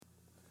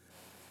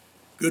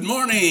Good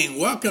morning.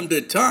 Welcome to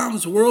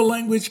Tom's World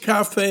Language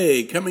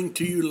Cafe, coming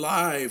to you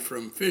live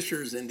from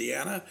Fishers,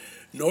 Indiana,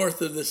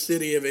 north of the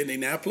city of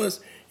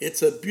Indianapolis.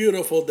 It's a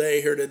beautiful day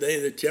here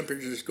today. The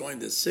temperature is going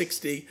to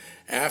 60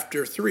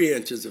 after 3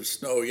 inches of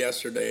snow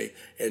yesterday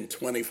and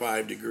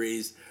 25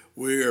 degrees.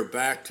 We are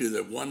back to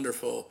the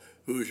wonderful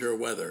Hoosier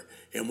weather,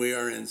 and we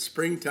are in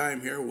springtime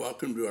here.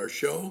 Welcome to our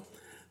show.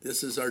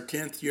 This is our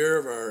 10th year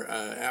of our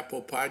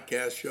Apple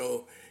Podcast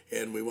show,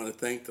 and we want to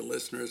thank the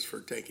listeners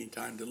for taking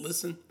time to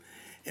listen.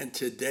 And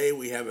today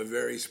we have a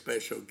very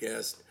special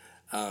guest,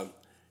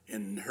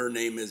 and her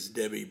name is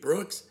Debbie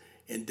Brooks.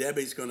 And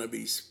Debbie's going to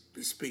be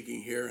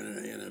speaking here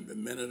in a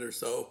minute or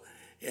so,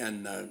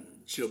 and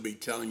she'll be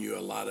telling you a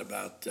lot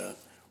about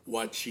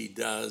what she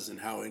does and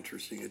how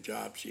interesting a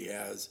job she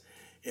has.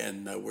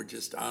 And we're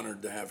just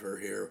honored to have her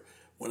here,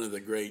 one of the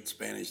great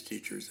Spanish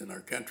teachers in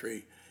our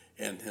country,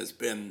 and has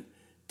been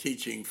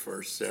teaching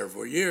for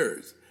several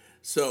years.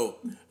 So,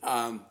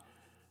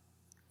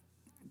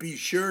 be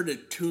sure to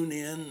tune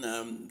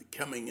in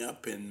coming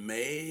up in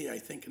May, I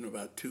think in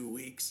about 2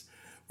 weeks.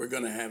 We're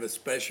going to have a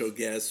special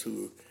guest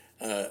who,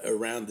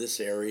 around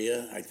this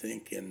area, I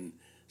think in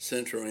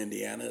central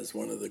Indiana, is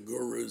one of the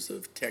gurus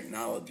of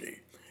technology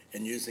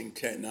and using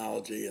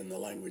technology in the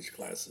language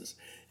classes.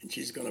 And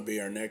she's going to be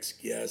our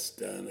next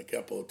guest in a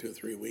couple of 2 or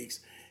 3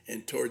 weeks.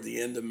 And toward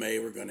the end of May,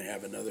 we're going to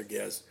have another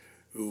guest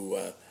who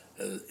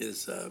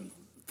is a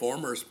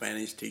former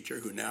Spanish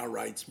teacher who now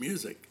writes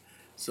music.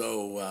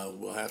 So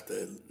we'll have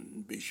to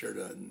be sure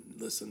to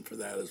listen for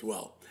that as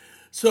well.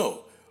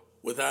 So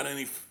without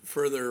any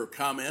further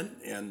comment,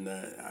 and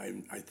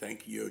I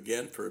thank you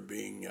again for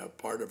being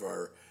part of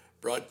our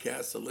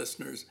broadcast, the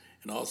listeners,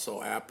 and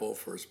also Apple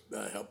for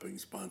helping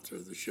sponsor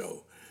the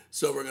show.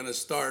 So we're going to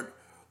start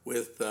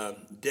with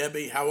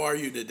Debbie. How are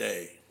you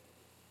today?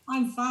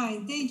 I'm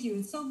fine, thank you.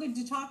 It's so good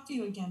to talk to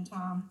you again,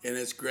 Tom. And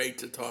it's great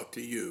to talk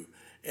to you.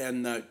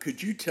 And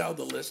could you tell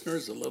the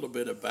listeners a little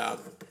bit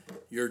about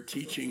your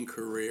teaching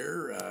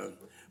career?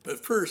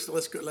 But first,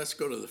 let's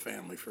go to the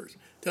family first.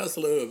 Tell us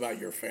a little bit about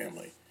your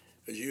family,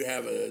 because you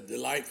have a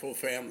delightful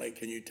family.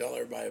 Can you tell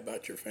everybody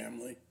about your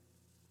family?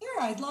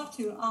 Sure, I'd love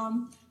to.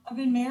 I've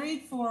been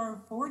married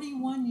for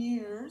 41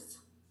 years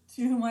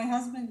to my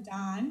husband,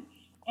 Don,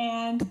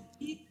 and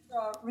he's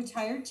a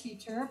retired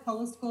teacher,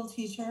 public school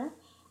teacher.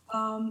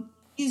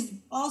 He's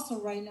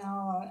also right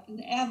now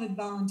an avid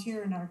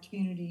volunteer in our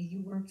community. He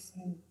works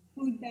in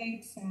food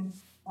banks and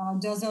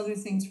does other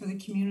things for the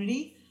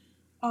community.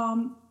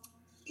 Um,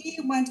 he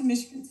went to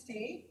Michigan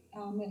State,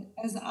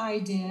 as I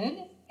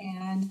did,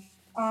 and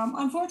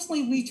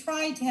unfortunately, we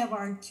tried to have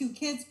our two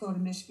kids go to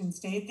Michigan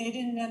State. They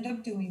didn't end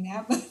up doing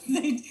that, but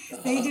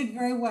they did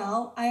very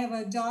well. I have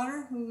a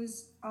daughter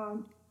who's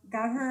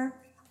got her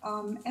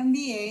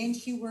MBA, and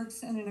she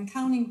works in an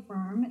accounting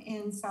firm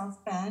in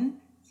South Bend.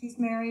 She's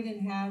married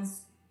and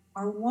has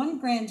our one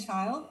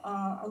grandchild,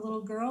 a little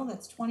girl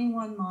that's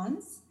 21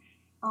 months.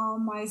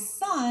 My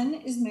son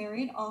is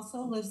married, also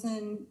lives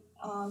in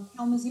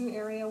Kalamazoo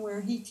area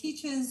where he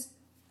teaches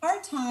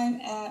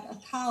part-time at a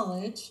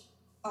college.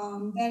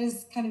 That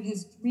is kind of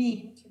his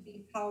dream, to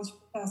be a college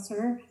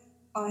professor.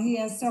 He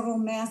has several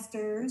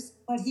masters,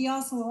 but he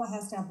also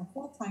has to have a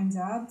full-time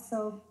job,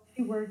 so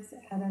he works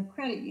at a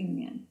credit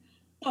union.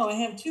 So I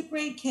have two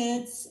great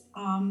kids.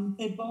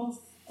 They both,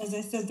 as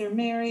I said, they're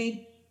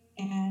married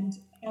and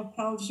have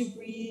college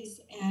degrees,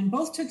 and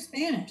both took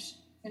Spanish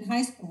in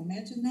high school.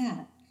 Imagine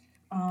that.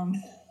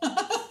 Um,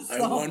 I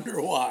so,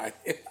 wonder why.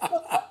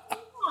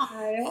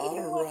 I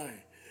All right.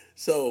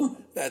 So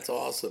that's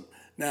awesome.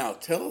 Now,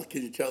 can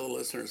you tell the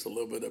listeners a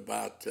little bit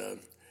about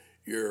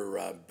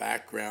your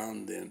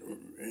background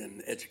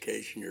in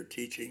education, your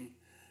teaching,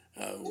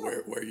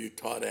 where you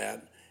taught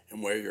at,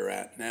 and where you're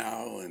at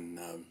now, and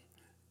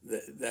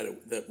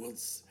that we'll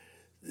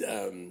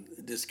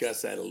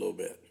discuss that a little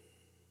bit.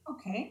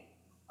 Okay.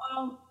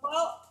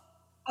 Well,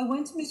 I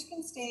went to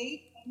Michigan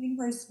State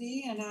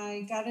University and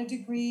I got a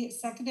degree,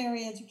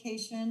 secondary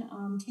education,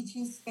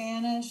 teaching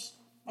Spanish.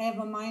 I have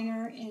a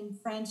minor in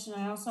French and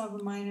I also have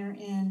a minor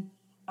in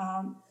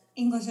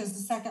English as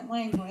a second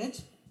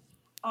language.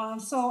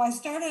 So I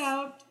started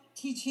out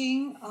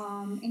teaching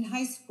in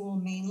high school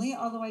mainly,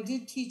 although I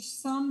did teach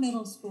some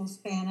middle school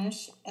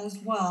Spanish as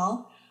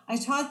well. I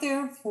taught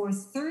there for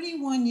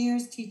 31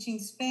 years teaching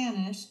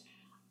Spanish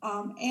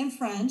and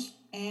French.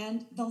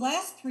 And the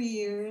last 3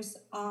 years,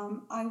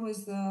 I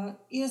was the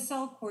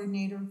ESL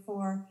coordinator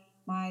for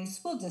my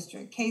school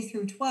district, K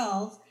through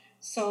 12.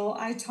 So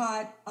I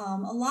taught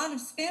a lot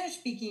of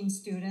Spanish-speaking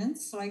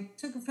students. So I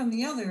took it from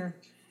the other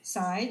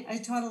side. I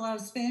taught a lot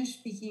of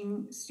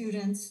Spanish-speaking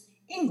students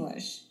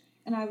English,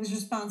 and I was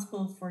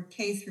responsible for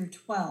K through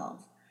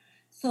 12.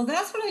 So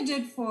that's what I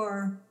did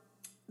for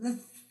the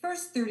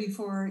first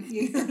 34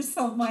 years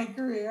of my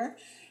career.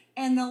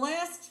 And the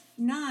last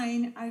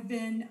 9, I've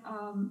been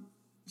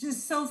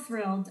just so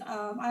thrilled.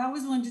 I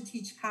always wanted to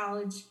teach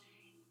college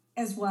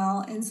as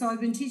well. And so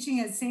I've been teaching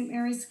at St.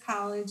 Mary's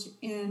College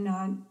in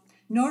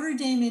Notre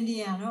Dame,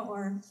 Indiana,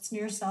 or it's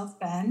near South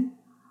Bend.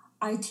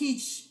 I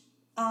teach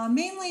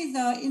Mainly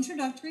the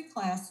introductory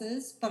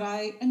classes, but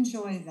I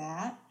enjoy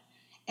that.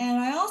 And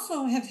I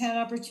also have had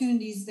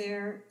opportunities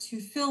there to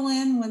fill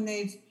in when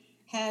they've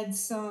had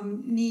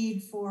some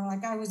need for,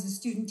 like, I was a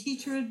student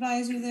teacher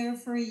advisor there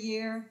for a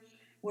year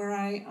where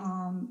I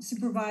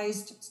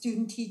supervised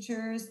student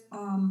teachers.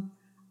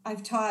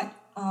 I've taught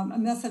a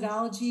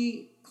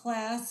methodology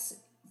class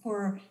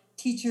for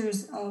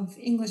teachers of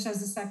English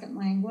as a second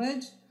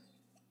language.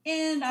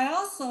 And I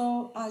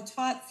also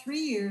taught 3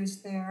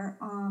 years there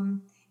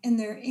in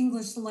their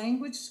English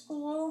language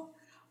school,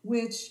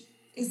 which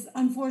is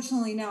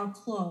unfortunately now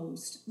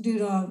closed due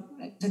to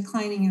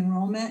declining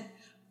enrollment.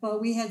 But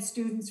we had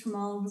students from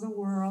all over the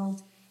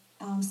world,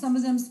 some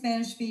of them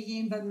Spanish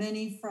speaking, but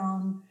many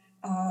from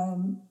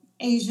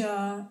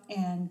Asia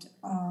and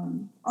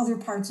other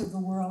parts of the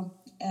world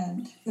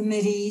and the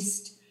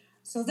Mideast.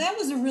 So that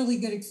was a really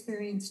good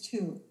experience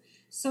too.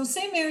 So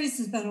St. Mary's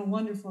has been a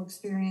wonderful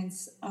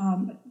experience.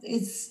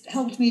 It's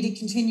helped me to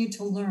continue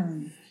to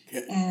learn.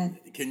 And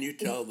Can you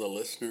tell the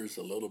listeners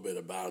a little bit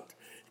about?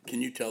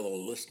 Can you tell the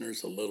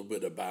listeners a little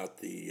bit about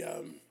the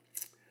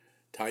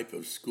type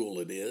of school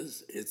it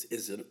is?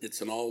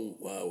 It's an all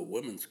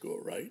women's school,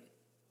 right?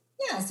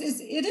 yes,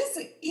 it is.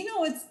 You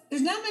know, it's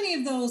there's not many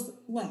of those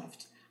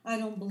left, I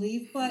don't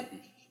believe, but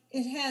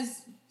it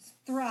has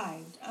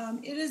thrived.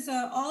 It is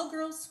an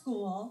all-girls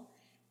school.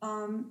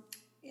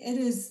 It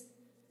is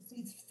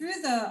it's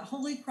through the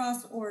Holy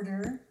Cross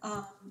Order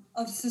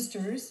of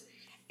Sisters,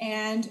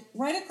 and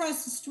right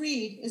across the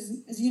street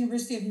is the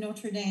University of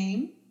Notre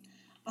Dame.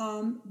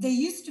 They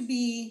used to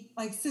be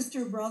like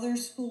sister brother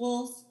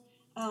schools,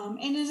 and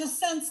in a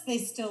sense, they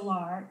still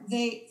are.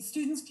 They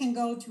students can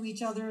go to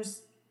each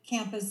other's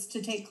campus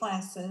to take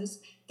classes.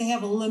 They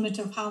have a limit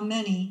of how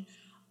many,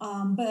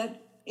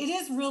 but it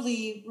is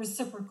really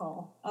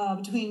reciprocal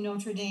between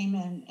Notre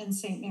Dame and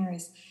St.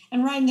 Mary's.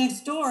 And right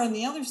next door on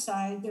the other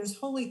side, there's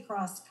Holy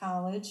Cross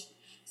College.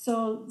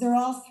 So they're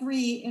all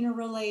three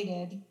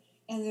interrelated,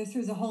 and they're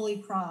through the Holy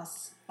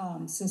Cross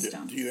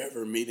system. Do you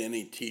ever meet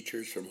any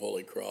teachers from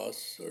Holy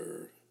Cross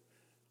or?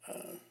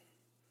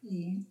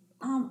 Yeah.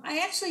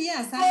 I actually,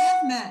 yes,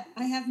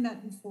 I have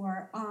met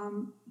before.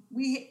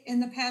 We in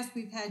the past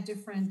we've had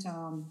different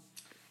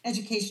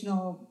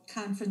educational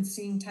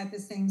conferencing type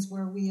of things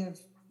where we have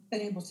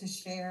been able to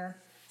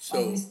share So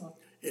resources.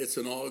 it's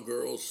an all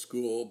girls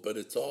school, but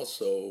it's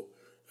also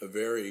a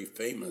very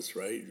famous,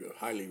 right?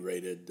 Highly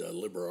rated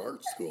liberal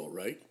arts school,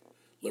 right?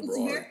 It's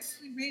Liberal very arts.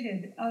 highly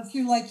rated. If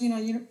you like,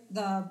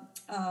 the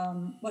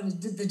what is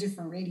the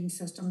different rating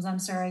systems? I'm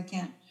sorry, I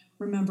can't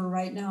remember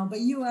right now. But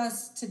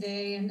U.S.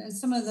 Today and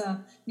some of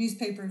the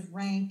newspapers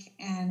rank,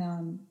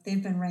 and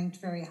they've been ranked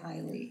very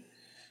highly.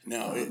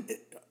 Now,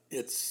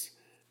 it's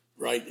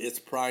right. Its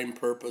prime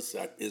purpose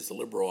is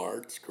liberal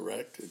arts,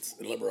 correct? It's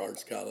a liberal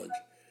arts college.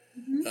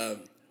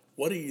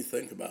 What do you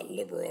think about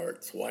liberal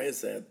arts? Why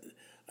is that?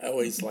 I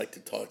always like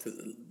to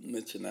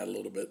mention that a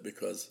little bit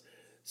because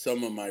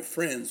some of my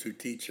friends who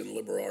teach in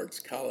liberal arts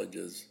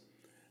colleges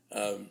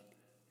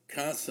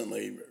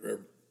constantly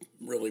are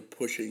really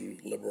pushing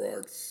liberal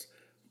arts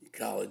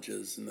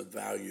colleges and the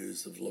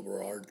values of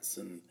liberal arts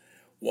and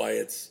why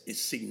it's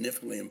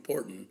significantly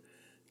important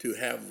to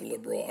have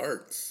liberal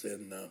arts.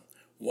 And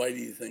why do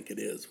you think it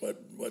is?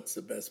 What's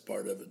the best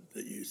part of it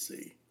that you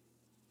see?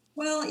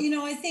 Well,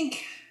 I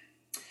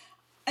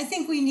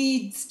think we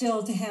need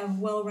still to have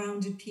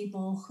well-rounded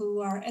people who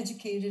are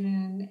educated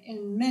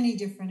in many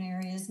different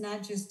areas,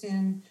 not just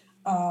in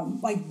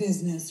like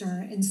business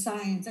or in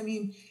science. I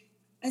mean,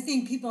 I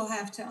think people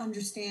have to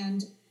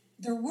understand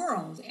their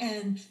world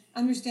and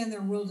understand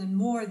their world in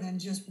more than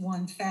just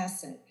one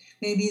facet.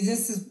 Maybe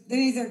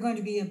they're going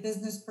to be a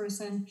business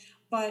person,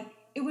 but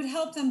it would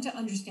help them to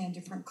understand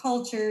different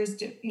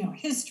cultures,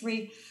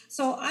 history.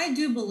 So I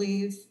do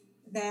believe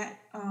that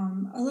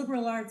a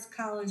liberal arts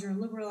college or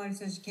liberal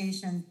arts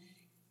education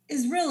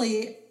is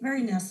really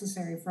very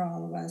necessary for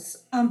all of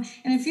us. And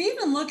if you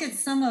even look at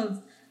some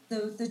of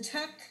the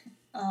tech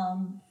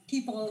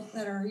people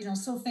that are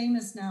so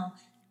famous now,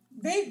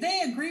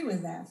 they agree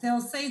with that.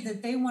 They'll say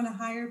that they want to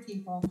hire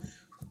people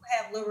who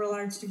have liberal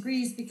arts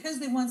degrees because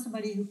they want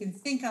somebody who can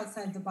think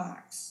outside the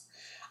box,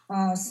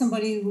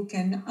 somebody who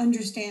can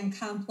understand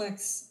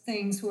complex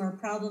things, who are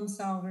problem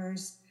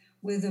solvers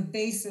with a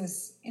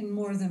basis in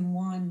more than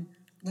one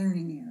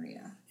learning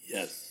area.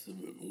 Yes,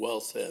 well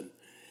said.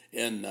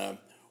 And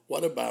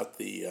what about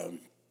the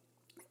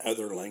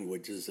other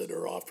languages that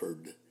are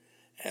offered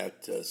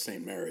at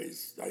St.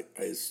 Mary's?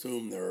 I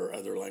assume there are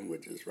other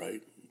languages,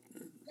 right?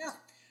 Yeah,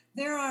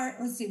 there are.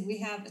 Let's see. We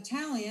have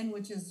Italian,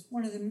 which is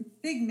one of the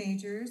big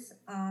majors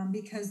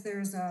because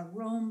there's a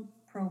Rome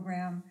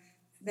program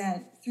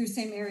that through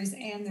St. Mary's,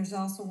 and there's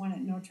also one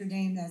at Notre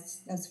Dame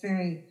that's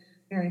very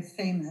very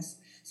famous.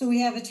 So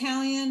we have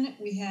Italian,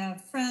 we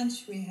have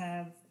French, we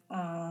have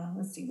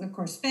let's see, of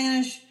course,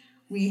 Spanish,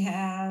 we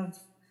have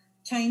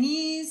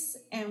Chinese,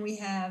 and we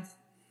have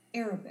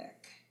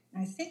Arabic.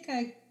 I think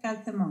I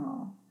got them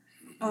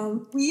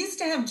all. We used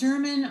to have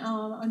German.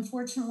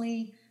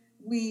 Unfortunately,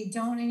 we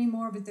don't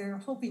anymore, but they're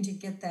hoping to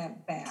get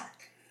that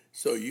back.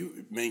 So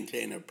you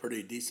maintain a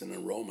pretty decent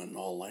enrollment in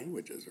all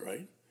languages,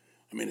 right?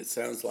 I mean, it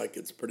sounds like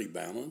it's pretty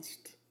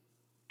balanced.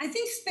 I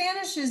think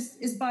Spanish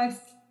is by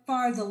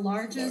far the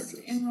largest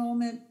Largest.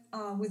 enrollment,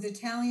 with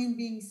Italian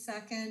being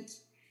second,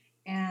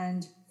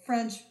 and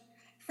French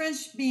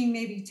being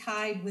maybe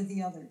tied with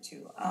the other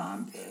two.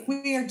 Okay.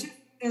 We are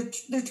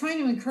they're trying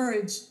to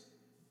encourage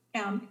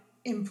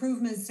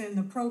improvements in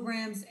the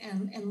programs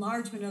and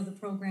enlargement of the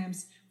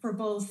programs for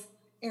both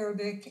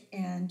Arabic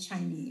and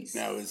Chinese.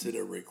 Now, is it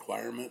a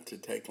requirement to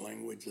take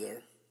language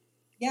there?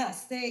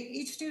 Yes,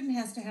 each student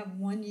has to have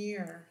 1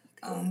 year,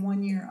 Okay.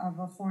 1 year of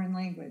a foreign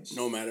language.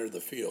 No matter the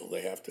field,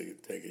 they have to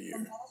take a No year.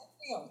 matter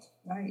the field,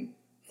 right?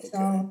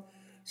 Okay.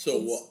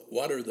 So It's,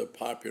 what are the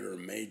popular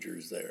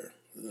majors there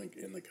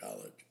in the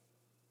college?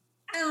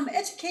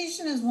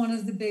 education is one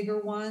of the bigger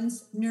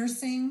ones.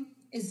 Nursing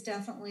is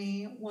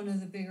definitely one of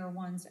the bigger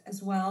ones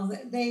as well.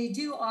 They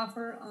do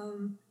offer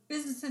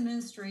business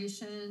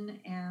administration,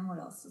 and what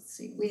else? Let's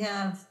see. We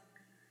have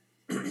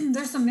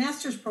there's some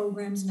master's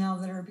programs now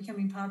that are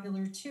becoming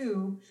popular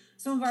too.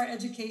 Some of our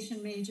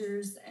education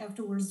majors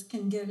afterwards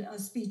can get a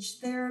speech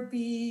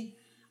therapy.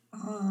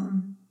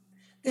 Um,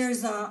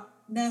 there's a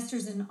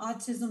master's in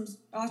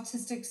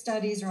autistic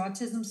studies or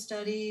autism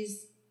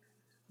studies.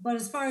 But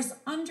as far as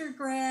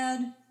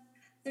undergrad,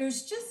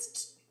 there's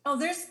just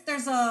there's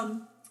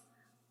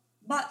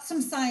but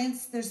some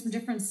science. There's some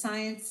different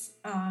science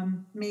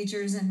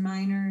majors and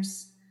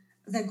minors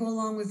that go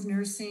along with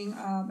nursing.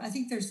 I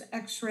think there's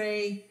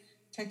X-ray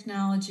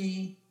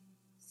technology.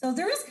 So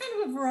there is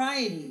kind of a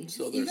variety.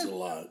 So there's a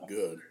lot.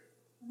 Good.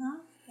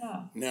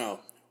 Yeah. Now,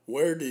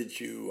 where did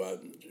you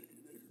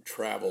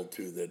travel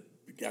to that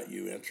got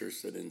you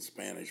interested in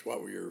Spanish?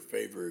 What were your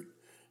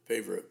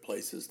favorite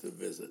places to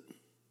visit?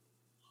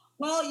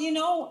 Well,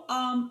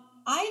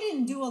 I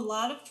didn't do a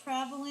lot of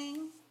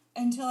traveling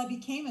until I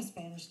became a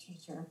Spanish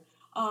teacher.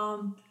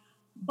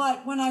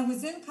 But when I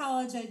was in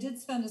college, I did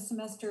spend a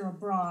semester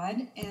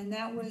abroad, and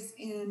that was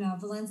in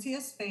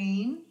Valencia,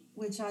 Spain,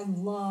 which I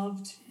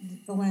loved.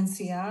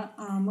 Valencia.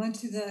 Went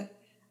to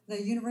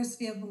the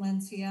University of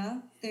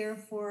Valencia there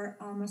for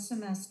a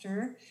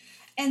semester,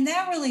 and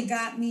that really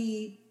got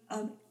me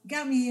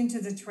into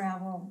the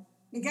travel.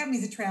 It got me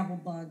the travel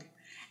bug.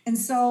 And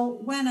so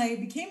when I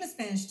became a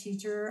Spanish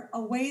teacher,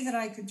 a way that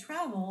I could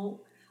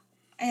travel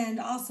and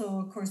also,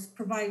 of course,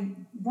 provide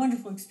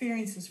wonderful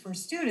experiences for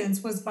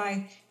students was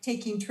by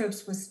taking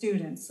trips with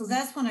students. So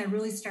that's when I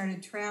really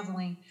started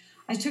traveling.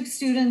 I took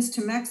students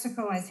to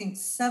Mexico, I think,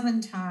 7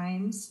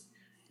 times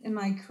in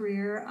my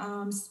career,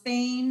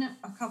 Spain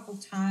a couple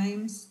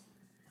times.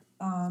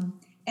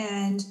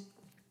 And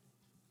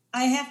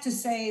I have to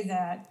say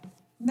that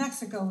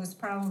Mexico was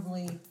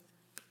probably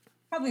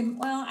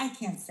well, I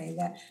can't say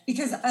that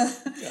because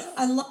Yeah.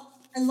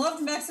 I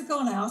loved Mexico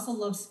and I also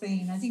love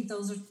Spain. I think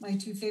those are my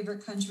 2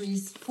 favorite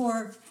countries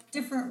for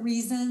different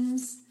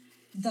reasons.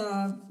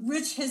 The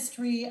rich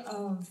history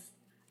of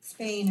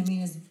Spain, I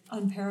mean, is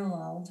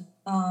unparalleled.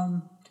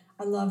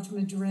 I loved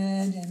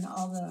Madrid and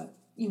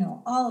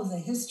all of the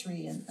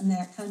history in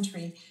that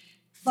country.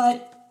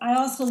 But I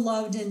also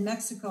loved in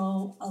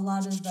Mexico a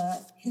lot of the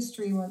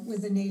history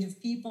with the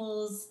native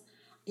peoples,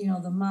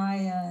 the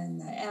Maya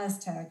and the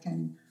Aztec,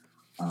 and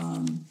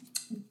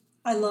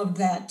I loved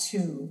that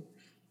too.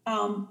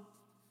 Um,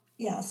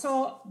 yeah,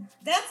 so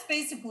that's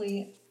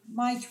basically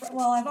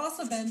well, I've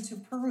also been to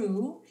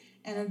Peru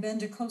and I've been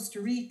to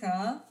Costa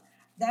Rica.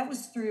 That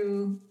was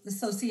through the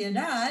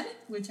Sociedad,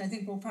 which I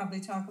think we'll probably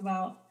talk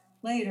about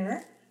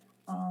later.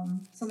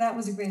 So that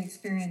was a great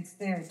experience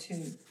there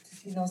too, to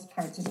see those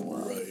parts of the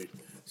world. Right.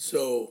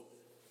 So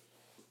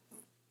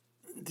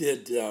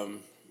did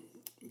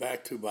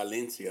back to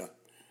Valencia,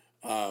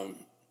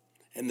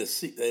 and the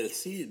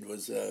seed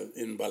was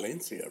in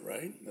Valencia,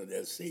 right?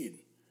 The seed.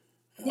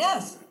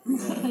 Yes,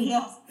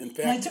 yes. In And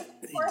I fact, took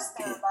a course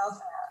there about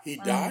that. he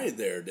died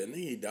there, didn't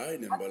he? He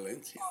died in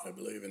Valencia, I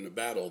believe, in the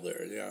battle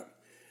there. Yeah.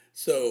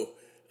 So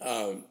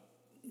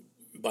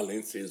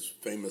Valencia is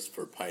famous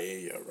for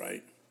paella,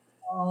 right?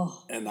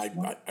 Oh, And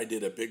I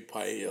did a big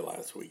paella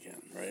last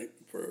weekend, right,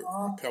 for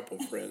a couple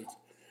friends.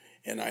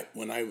 And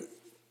when I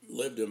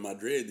lived in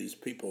Madrid, these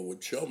people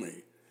would show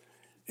me,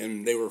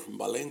 and they were from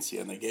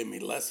Valencia, and they gave me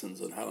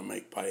lessons on how to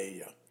make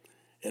paella,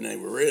 and they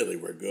really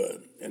were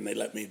good, and they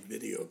let me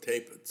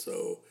videotape it.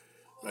 So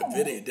I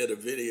did a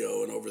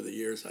video, and over the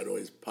years, I'd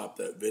always pop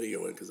that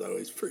video in because I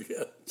always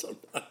forget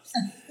sometimes,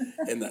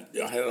 and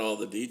I had all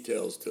the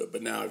details to it.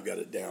 But now I've got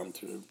it down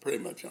to pretty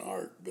much an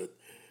art. But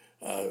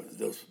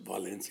those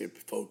Valencia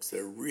folks,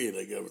 they're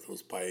really good with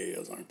those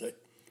paellas, aren't they?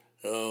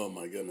 Oh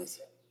my goodness.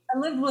 I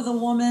lived with a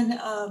woman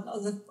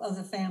of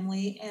the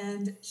family,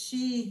 and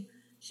she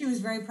was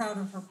very proud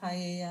of her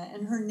paella,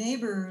 and her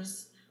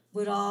neighbors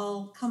would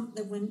all come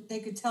when they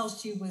could tell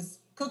she was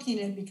cooking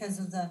it because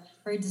of the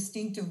very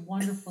distinctive,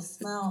 wonderful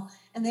smell,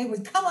 and they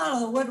would come out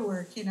of the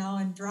woodwork,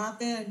 and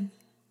drop in.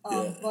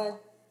 Yeah.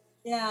 But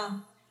yeah,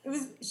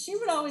 She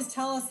would always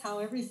tell us how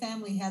every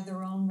family had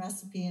their own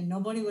recipe and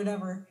nobody would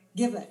ever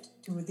give it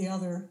to the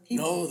other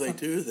people. No, they So,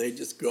 do. They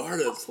just guard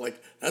it. It's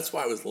like that's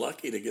why I was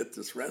lucky to get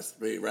this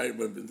recipe. Right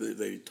when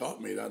they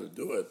taught me how to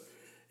do it,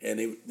 and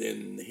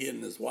he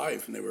and his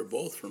wife, and they were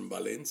both from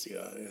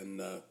Valencia,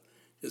 and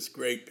just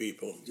great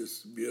people,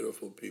 just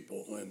beautiful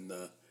people, and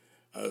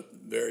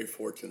very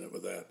fortunate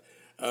with that.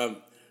 Um,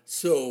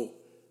 so,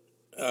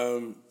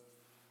 um,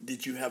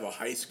 did you have a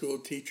high school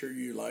teacher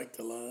you liked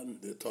a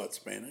lot that taught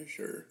Spanish,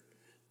 or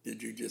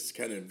did you just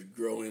kind of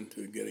grow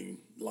into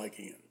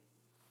liking it?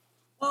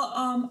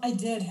 well, I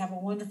did have a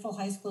wonderful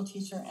high school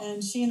teacher,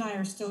 and she and I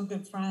are still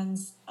good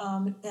friends.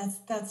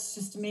 That's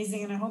just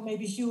amazing, and I hope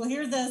maybe she will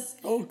hear this.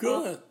 Oh, Uh,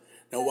 good.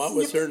 Now, what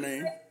was her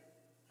name?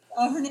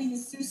 Her name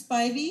is Sue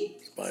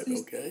Spivey. Spike. Sue,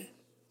 Okay.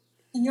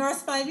 Senora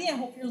Spivey, I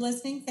hope you're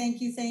listening.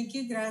 Thank you.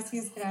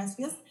 Gracias,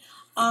 gracias.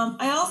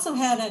 I also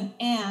had an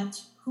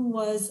aunt who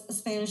was a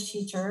Spanish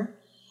teacher,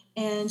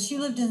 and she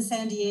lived in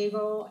San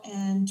Diego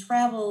and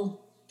traveled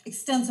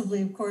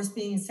extensively, of course,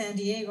 being in San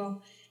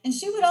Diego. And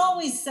she would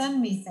always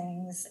send me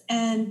things,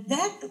 and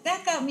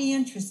that got me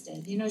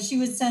interested. You know, she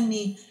would send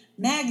me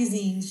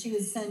magazines. She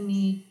would send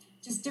me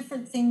just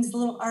different things,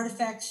 little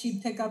artifacts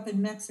she'd pick up in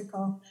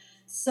Mexico.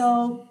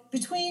 So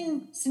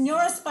between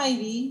Senora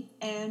Spivey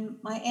and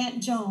my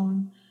Aunt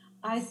Joan,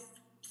 I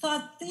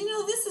thought,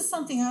 this is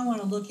something I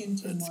want to look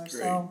into That's more. great.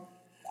 So,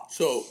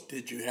 So,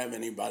 did you have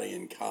anybody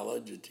in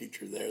college, a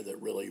teacher there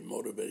that really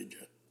motivated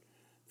you?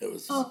 That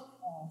was oh,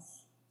 yes.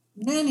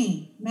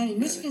 Many, many. many.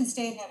 Michigan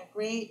State had a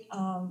great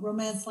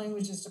Romance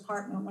Languages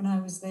department when I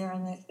was there,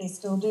 and they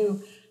still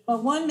do.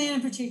 But one man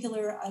in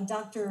particular,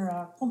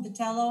 Dr.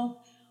 Pompitello,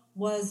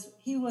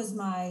 he was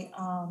my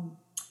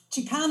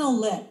Chicano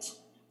Lit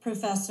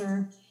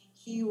professor.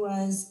 He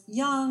was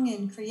young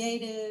and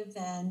creative,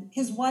 and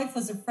his wife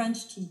was a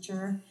French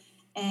teacher,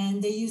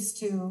 and they used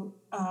to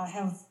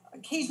have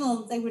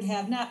occasional, they would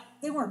have not,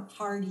 they weren't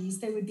parties,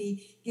 they would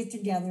be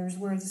get-togethers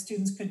where the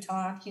students could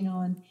talk,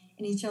 in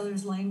each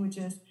other's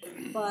languages.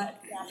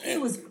 But yeah, he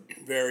And was,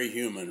 very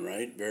human,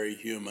 right? Very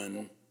human.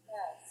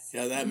 yes.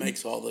 Yeah, that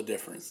makes all the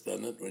difference,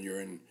 doesn't it? When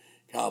you're in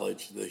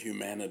college, the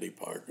humanity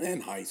part,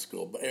 and high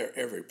school, but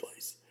every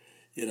place.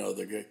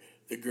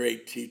 The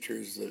great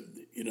teachers.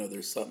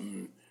 There's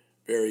something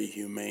very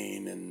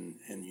humane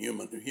and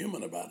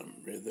human about them.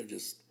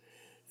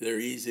 They're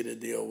easy to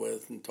deal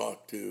with and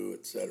talk to,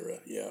 etc.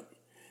 Yeah.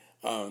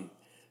 Um,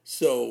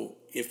 so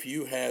if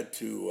you had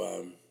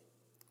to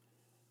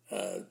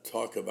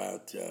talk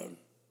about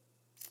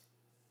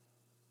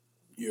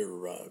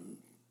your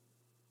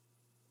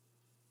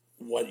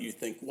what you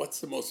think, what's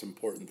the most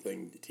important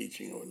thing to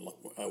teaching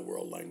a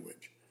world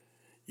language?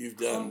 You've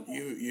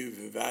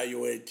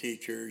evaluated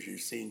teachers,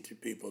 you've seen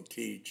people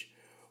teach.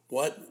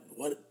 What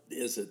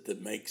is it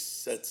that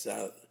sets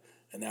out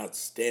an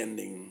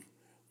outstanding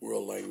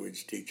world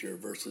language teacher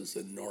versus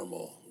a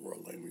normal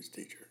world language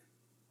teacher?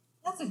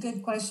 That's a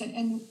good question.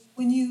 And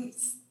when you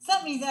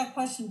sent me that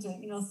question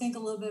to, think a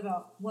little bit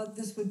about what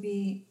this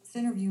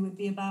interview would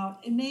be about,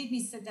 it made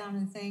me sit down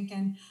and think.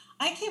 And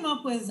I came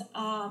up with,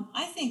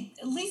 I think,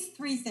 at least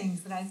three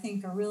things that I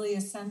think are really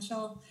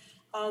essential.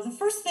 The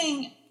first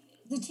thing,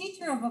 the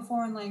teacher of a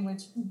foreign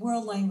language,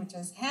 world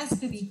languages, has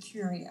to be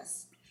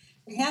curious.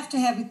 They have to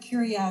have a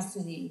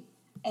curiosity,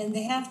 and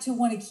they have to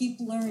want to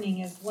keep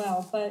learning as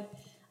well. But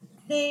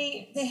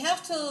they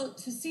have to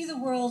see the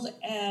world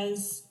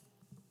as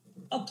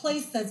a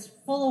place that's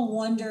full of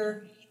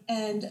wonder,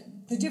 and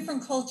the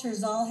different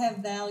cultures all have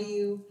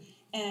value,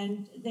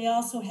 and they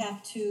also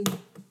have to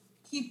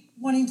keep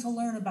wanting to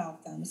learn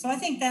about them. So I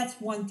think that's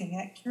one thing,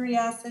 that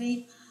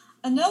curiosity.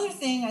 Another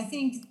thing, I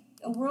think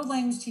a world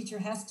language teacher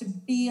has to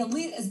be, at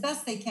least as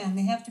best they can,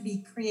 they have to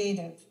be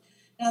creative.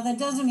 Now that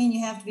doesn't mean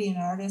you have to be an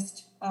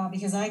artist,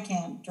 because I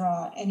can't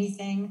draw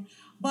anything,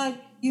 but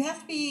you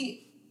have to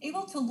be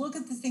able to look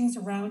at the things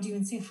around you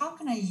and see, how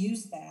can I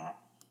use that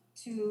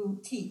to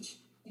teach?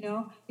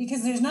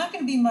 Because there's not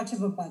going to be much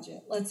of a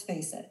budget. Let's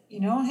face it. You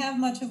don't have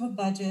much of a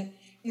budget.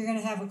 You're going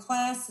to have a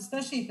class,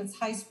 especially if it's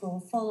high school,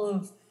 full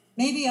of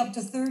maybe up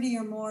to 30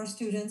 or more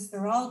students.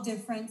 They're all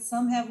different.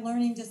 Some have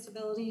learning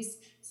disabilities.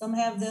 Some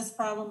have this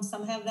problem.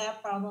 Some have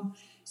that problem.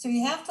 So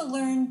you have to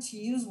learn to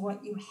use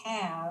what you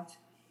have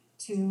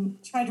to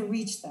try to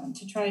reach them,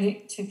 to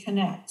try to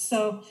connect.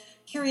 So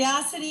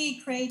curiosity,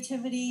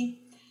 creativity,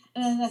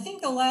 and I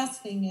think the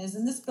last thing is,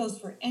 and this goes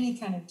for any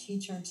kind of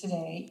teacher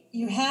today,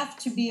 you have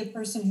to be a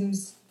person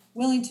who's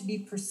willing to be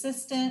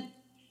persistent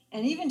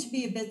and even to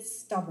be a bit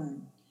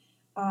stubborn.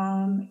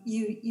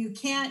 You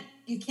can't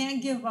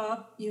give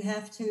up. You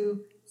have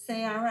to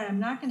say, all right, I'm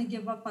not going to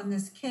give up on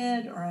this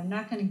kid, or I'm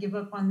not going to give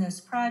up on this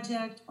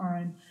project, or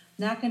I'm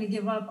not going to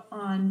give up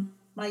on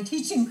my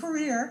teaching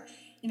career.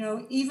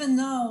 Even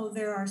though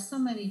there are so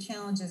many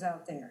challenges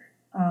out there.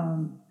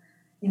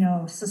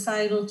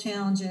 Societal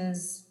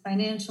challenges,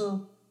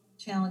 financial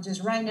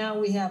challenges. Right now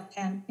we have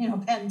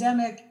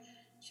pandemic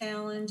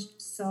challenge.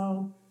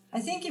 So I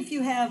think if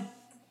you have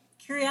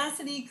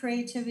curiosity,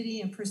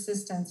 creativity, and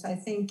persistence, I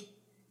think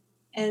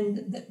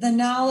and the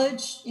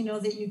knowledge,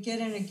 that you get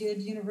in a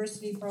good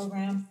university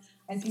program,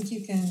 I think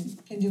you can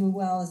do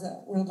well as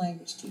a world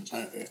language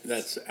teacher.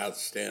 That's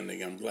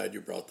outstanding. I'm glad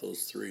you brought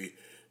those three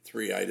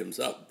items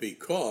up,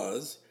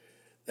 because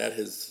that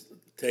has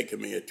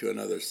taken me to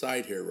another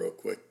site here real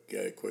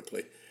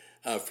quickly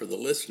for the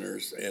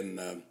listeners, and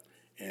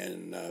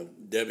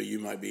Debbie, you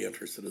might be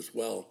interested as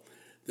well.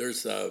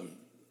 There's a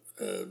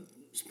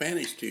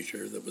Spanish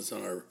teacher that was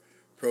on our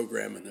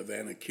program in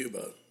Havana,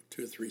 Cuba,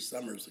 2 or 3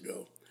 summers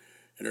ago,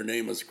 and her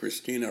name was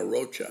Cristina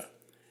Rocha,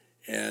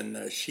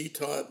 and she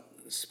taught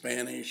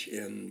Spanish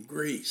in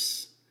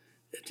Greece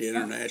at the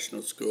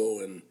international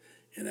school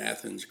in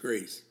Athens,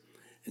 Greece,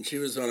 and she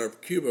was on our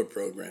Cuba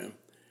program,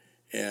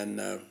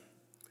 and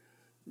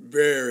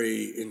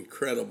very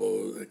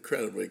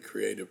incredibly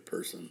creative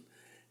person.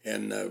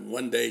 And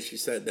one day she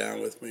sat down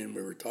with me and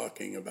we were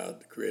talking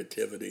about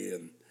creativity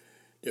and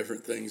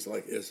different things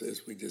like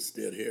as we just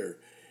did here.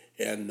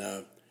 And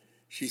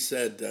she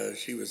said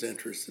she was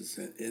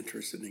interested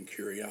in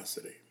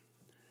curiosity.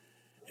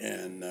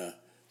 And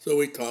so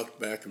we talked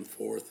back and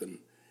forth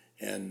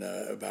and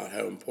about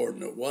how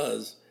important it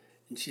was.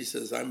 And she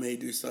says, I may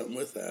do something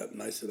with that.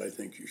 And I said, I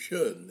think you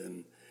should.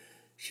 And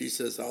she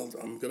says,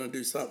 I'm going to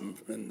do something.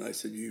 And I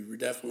said, you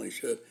definitely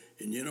should.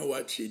 And you know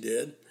what she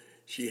did?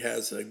 She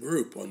has a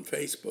group on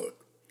Facebook,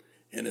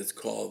 and it's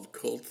called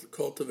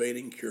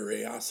Cultivating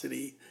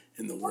Curiosity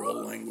in the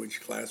World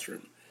Language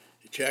Classroom.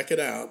 Check it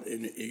out,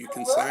 and you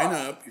can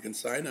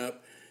sign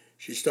up.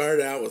 She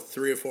started out with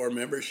 3 or 4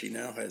 members. She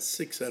now has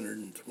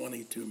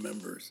 622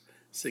 members.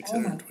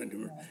 620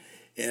 members.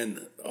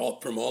 And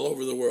from all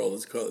over the world.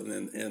 It's called,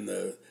 and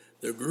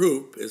the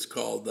group is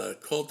called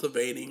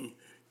Cultivating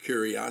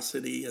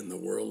Curiosity in the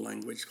World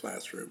Language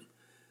Classroom.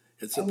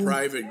 It's a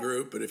private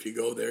group, but if you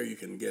go there, you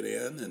can get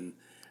in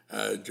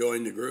and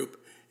join the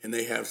group. And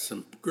they have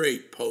some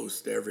great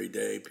posts every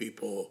day.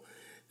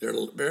 They're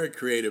very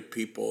creative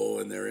people,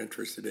 and they're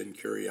interested in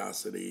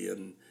curiosity.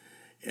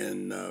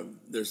 And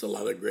there's a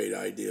lot of great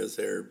ideas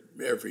there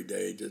every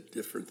day, just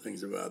different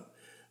things about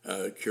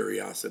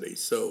curiosity.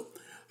 So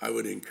I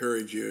would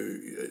encourage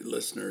you,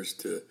 listeners,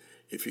 to,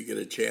 if you get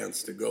a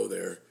chance, to go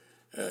there.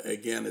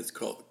 Again, it's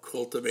called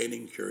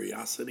Cultivating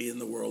Curiosity in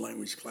the World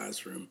Language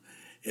Classroom.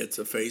 It's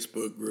a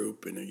Facebook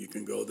group, and you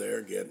can go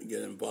there, get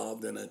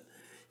involved in it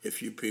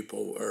if you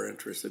people are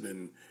interested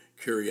in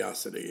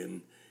curiosity.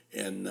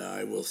 And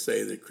I will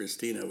say that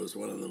Christina was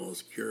one of the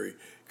most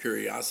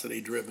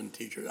curiosity-driven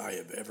teachers I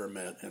have ever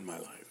met in my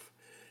life.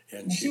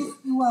 And she was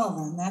well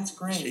then. That's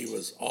great. She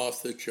was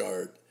off the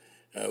chart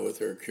with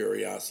her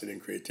curiosity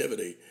and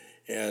creativity,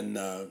 and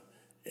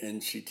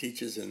she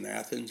teaches in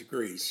Athens,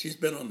 Greece. She's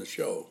been on the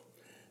show.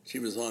 She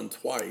was on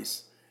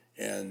twice,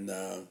 and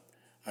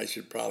I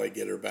should probably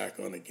get her back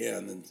on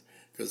again, and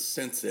because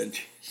since then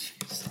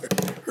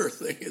her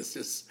thing is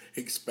just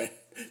expand.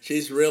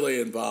 She's really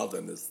involved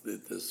in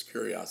this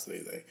curiosity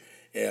thing,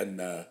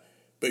 and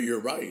but you're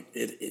right.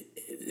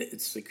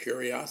 It's the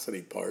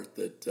curiosity part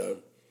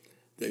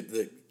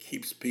that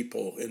keeps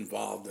people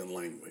involved in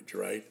language,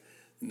 right?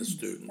 And the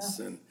students,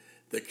 and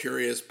the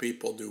curious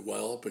people do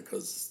well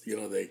because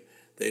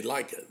they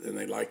like it, and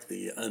they like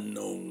the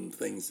unknown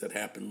things that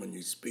happen when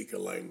you speak a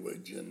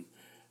language, and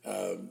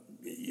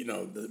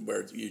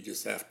where you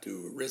just have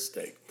to risk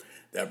take.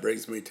 That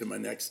brings me to my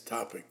next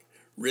topic,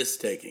 risk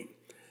taking.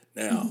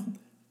 Now,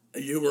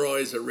 you were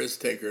always a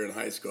risk taker in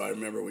high school. I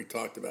remember we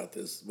talked about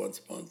this once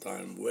upon a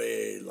time,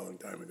 way long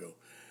time ago.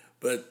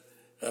 But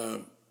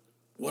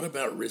what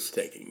about risk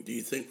taking? Do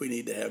you think we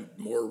need to have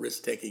more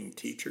risk taking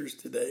teachers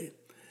today?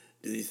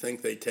 Do you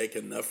think they take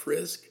enough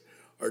risk,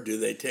 or do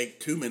they take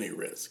too many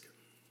risks?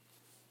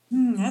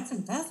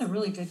 That's a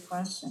really good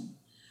question.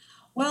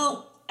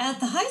 Well, at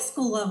the high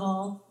school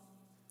level,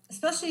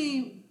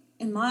 especially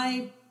in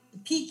my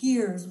peak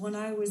years when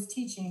I was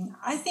teaching,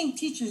 I think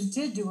teachers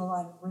did do a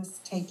lot of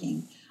risk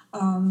taking.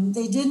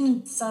 They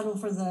didn't settle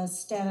for the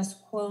status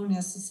quo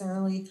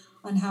necessarily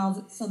on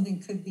how something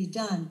could be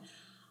done.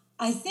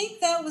 I think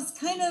that was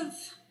kind of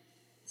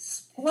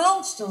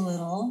squelched a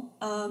little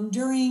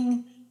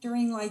during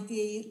like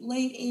the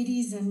late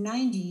 80s and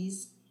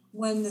 90s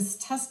when this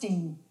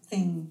testing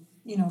thing,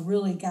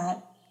 really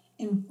got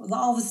in.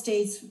 All the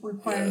states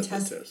required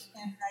standardized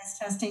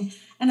testing,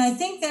 and I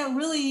think that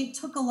really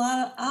took a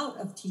lot out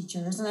of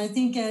teachers, and I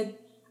think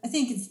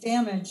it's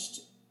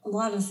damaged a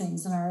lot of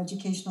things in our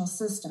educational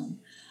system.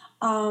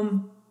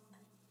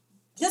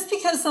 Just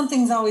because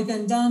something's always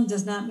been done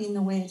does not mean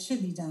the way it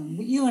should be done.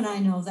 You and I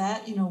know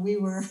that. We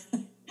were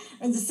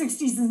in the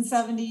 60s and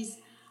 70s.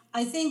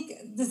 I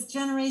think this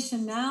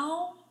generation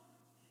now,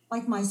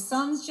 like my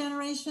son's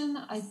generation,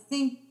 I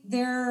think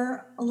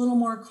they're a little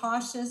more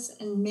cautious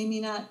and maybe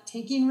not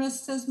taking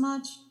risks as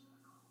much.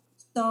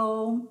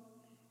 So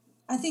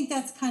I think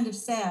that's kind of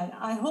sad.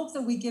 I hope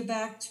that we get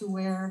back to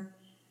where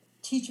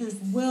teachers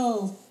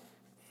will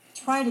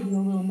try to be a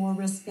little more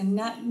risk and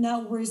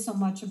not worry so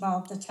much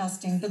about the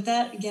testing. But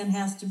that, again,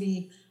 has to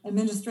be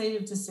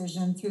administrative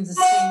decision through the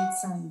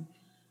states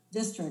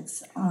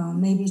districts,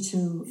 maybe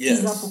to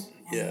ease up a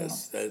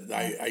Yes, little.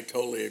 yes. I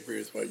totally agree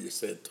with what you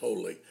said.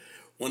 Totally.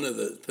 One of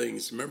the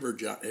things, remember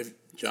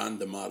John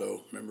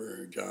D'Amato?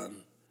 Remember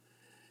John?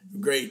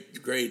 Great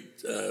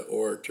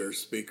orator,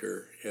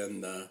 speaker,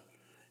 and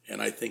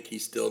I think he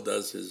still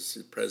does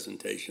his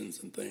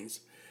presentations and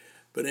things.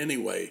 But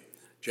anyway,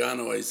 John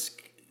always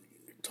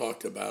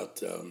talked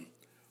about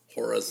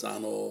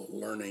horizontal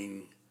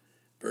learning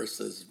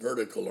versus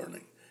vertical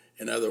learning.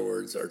 In other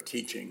words, our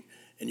teaching.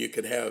 And you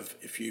could have,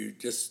 if you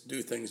just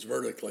do things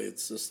vertically,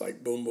 it's just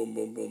like boom, boom,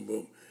 boom, boom,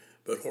 boom.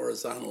 But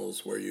horizontal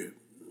is where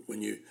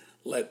when you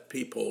let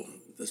people,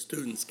 the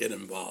students get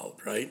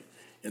involved, right,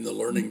 in the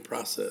learning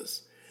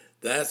process,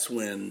 that's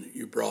when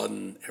you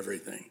broaden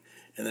everything.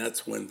 And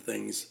that's when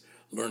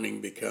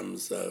learning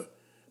becomes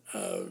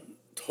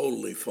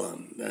totally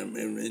fun and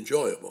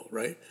enjoyable,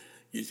 right?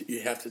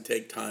 You have to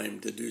take time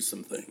to do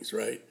some things,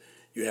 right?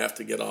 You have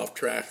to get off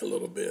track a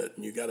little bit,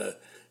 and you got to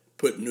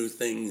put new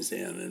things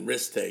in and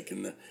risk take,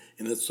 and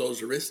it's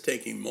those risk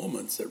taking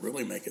moments that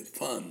really make it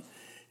fun.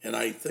 And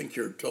I think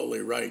you're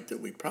totally right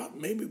that we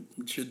maybe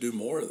should do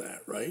more of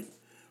that, right?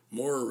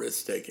 More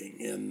risk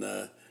taking,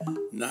 and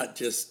not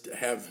just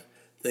have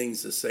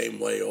things the same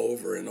way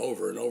over and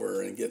over and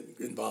over, and get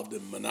involved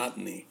in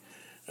monotony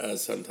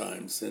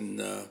sometimes,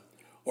 and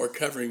or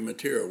covering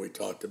material. We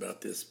talked about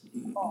this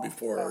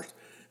before.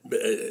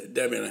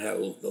 Debbie and I had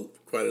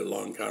quite a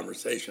long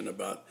conversation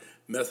about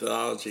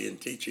methodology and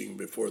teaching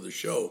before the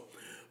show.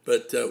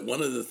 But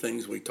one of the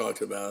things we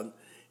talked about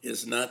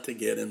is not to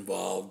get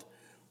involved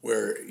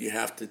where you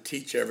have to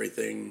teach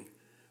everything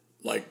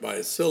like by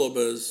a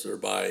syllabus or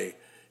by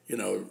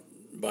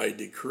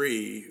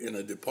decree in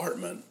a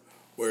department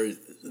where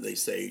they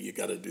say you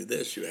got to do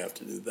this, you have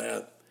to do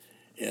that.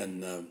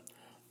 And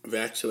I've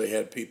actually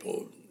had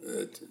people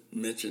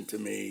mention to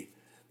me,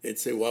 they'd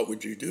say, what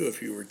would you do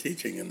if you were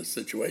teaching in a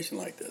situation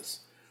like this,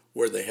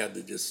 where they had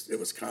to it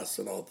was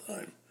constant all the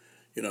time.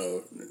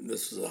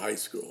 This was a high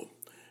school,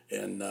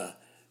 and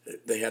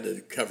they had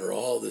to cover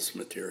all this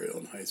material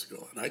in high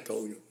school. And I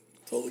told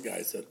the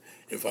guys that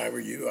if I were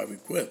you, I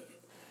would quit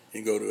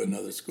and go to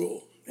another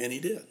school. And he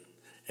did.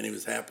 And he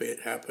was happy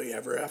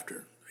ever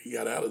after. He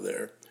got out of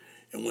there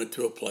and went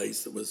to a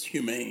place that was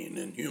humane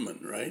and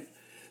human, right?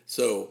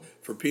 So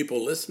for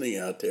people listening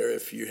out there,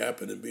 if you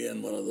happen to be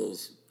in one of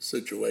those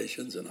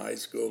situations in high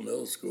school,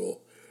 middle school,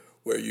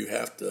 where you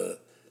have to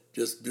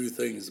just do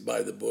things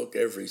by the book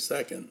every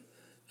second,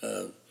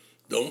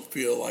 don't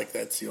feel like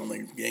that's the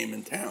only game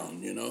in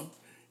town,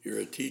 You're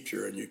a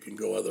teacher and you can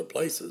go other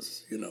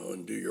places,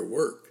 and do your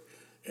work.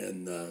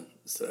 And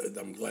so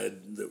I'm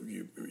glad that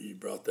you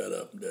brought that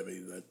up,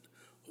 Debbie.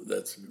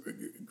 That's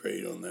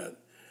great on that.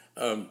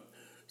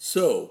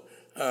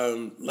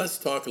 Let's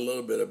talk a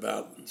little bit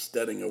about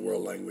studying a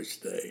world language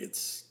today.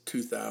 It's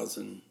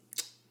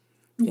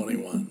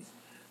 2021.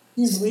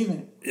 You believe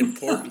it?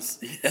 Importance,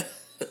 yeah,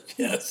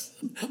 yes,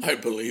 I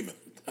believe it.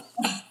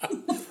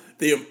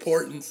 The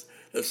importance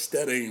of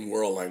studying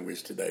world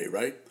language today,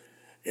 right?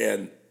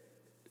 And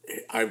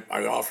I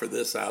offer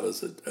this out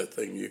as a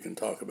thing. You can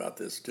talk about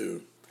this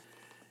too.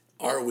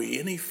 Are we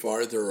any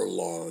farther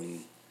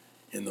along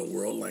in the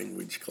world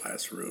language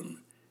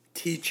classroom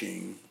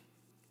teaching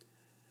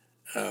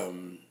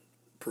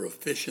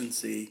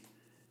proficiency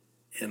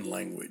in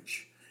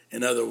language?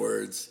 In other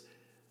words,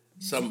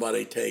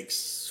 somebody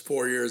takes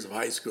 4 years of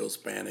high school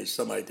Spanish,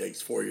 somebody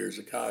takes 4 years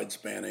of college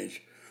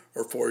Spanish,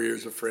 or 4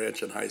 years of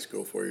French in high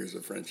school, 4 years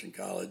of French in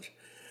college.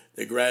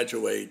 They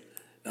graduate.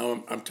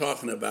 Now I'm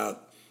talking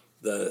about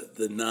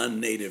the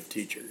non-native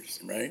teachers,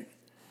 right?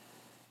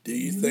 Do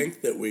you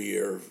think that we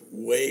are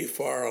way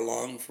far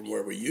along from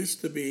where we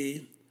used to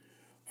be,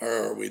 or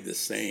are we the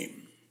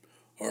same?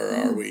 Or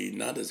are we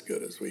not as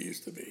good as we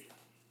used to be?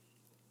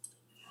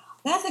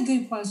 That's a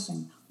good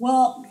question.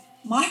 Well,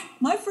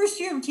 my first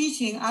year of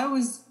teaching, I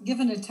was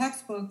given a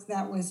textbook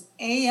that was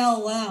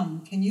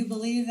ALM. Can you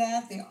believe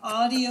that? The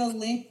audio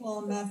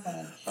lingual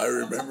method. I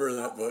remember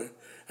that book.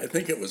 I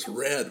think it was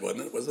red,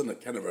 wasn't it? Wasn't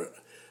it kind of a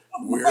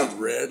weird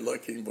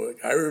red-looking book?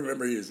 I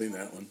remember using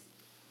that one.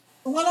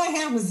 The one I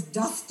had was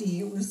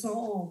dusty. It was so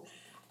old.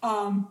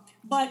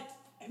 But,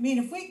 I mean,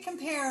 if we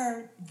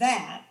compare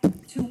that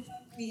to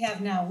what we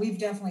have now, we've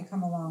definitely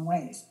come a long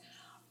ways.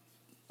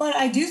 But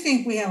I do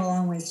think we have a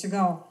long ways to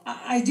go.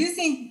 I do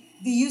think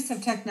the use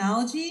of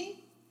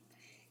technology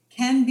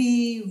can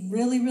be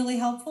really, really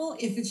helpful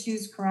if it's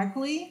used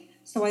correctly.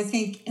 So I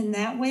think in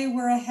that way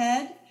we're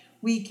ahead.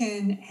 We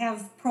can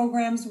have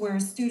programs where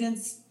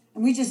students,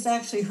 and we just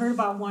actually heard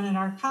about one at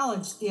our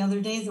college the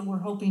other day that we're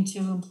hoping to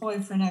employ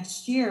for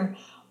next year,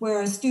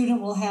 where a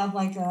student will have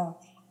like a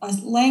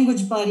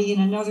language buddy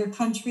in another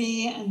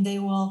country, and they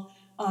will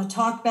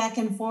talk back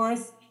and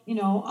forth,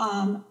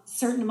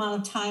 certain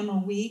amount of time a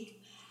week.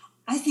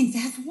 I think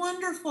that's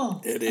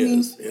wonderful. It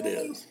is.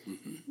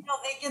 Mm-hmm.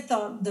 They get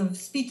the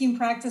speaking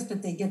practice,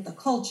 but they get the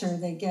culture.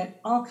 They get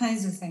all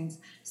kinds of things.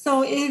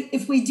 So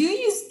if we do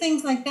use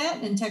things like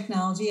that in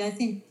technology, I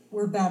think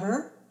we're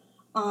better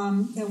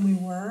than we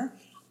were.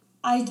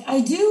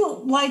 I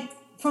do like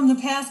from the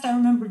past, I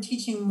remember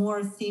teaching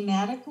more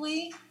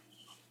thematically,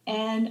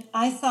 and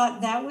I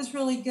thought that was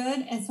really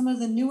good. And some of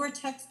the newer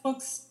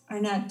textbooks are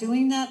not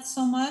doing that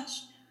so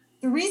much.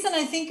 The reason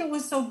I think it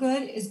was so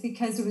good is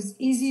because it was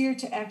easier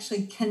to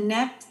actually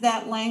connect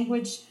that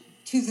language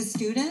to the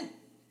student.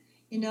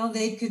 You know,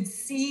 they could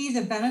see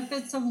the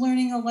benefits of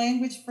learning a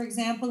language. For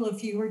example,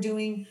 if you were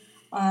doing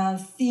a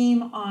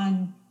theme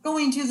on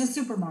going to the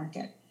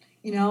supermarket,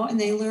 you know, and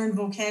they learn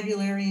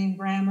vocabulary and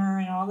grammar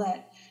and all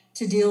that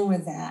to deal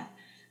with that.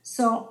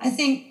 So I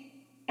think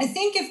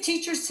if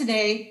teachers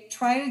today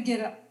try to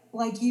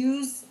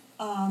do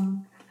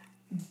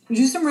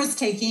some risk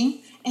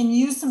taking and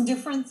use some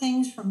different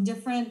things from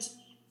different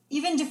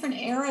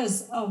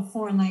eras of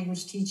foreign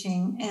language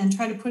teaching and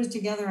try to put it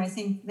together, I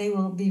think they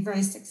will be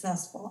very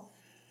successful.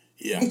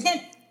 Yeah. They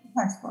can't use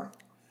the textbook.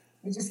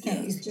 They just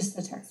can't Yes. use just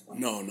the textbook.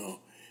 No.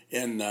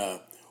 And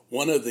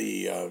one of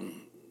the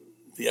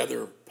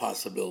other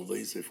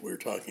possibilities, if we're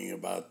talking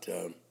about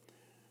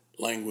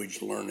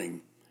language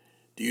learning,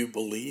 do you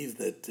believe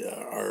that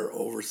our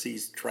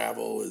overseas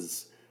travel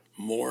is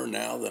more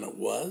now than it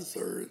was,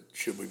 or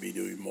should we be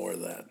doing more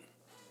of that?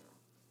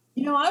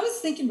 You know, I was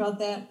thinking about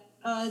that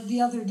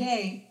the other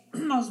day.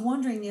 I was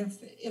wondering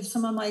if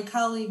some of my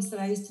colleagues that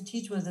I used to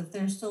teach with, if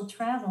they're still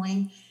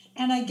traveling.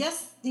 And I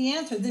guess the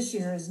answer this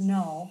year is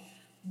no,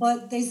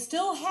 but they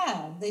still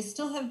have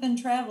been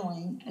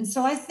traveling. And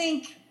so I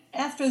think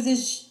after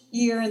this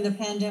year and the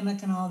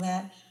pandemic and all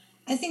that,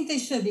 I think they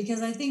should,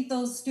 because I think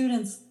those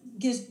students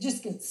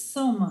just get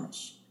so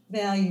much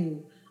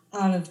value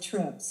out of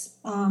trips.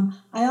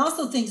 I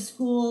also think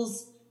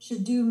schools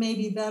should do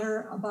maybe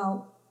better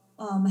about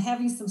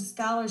having some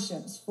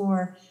scholarships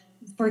for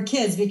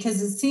kids,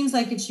 because it seems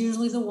like it's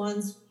usually the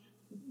ones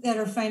that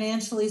are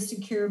financially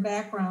secure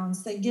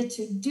backgrounds that get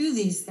to do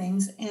these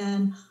things.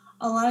 And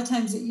a lot of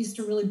times it used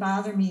to really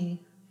bother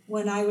me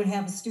when I would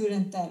have a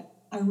student that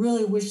I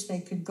really wish they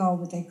could go,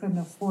 but they couldn't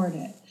afford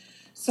it.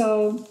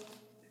 So,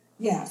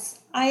 yes,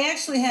 I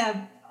actually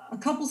have a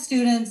couple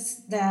students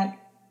that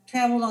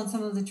traveled on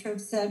some of the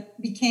trips that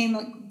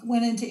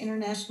went into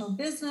international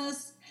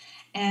business,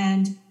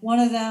 and one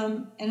of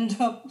them ended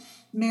up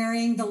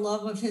marrying the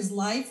love of his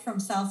life from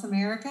South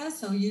America,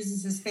 so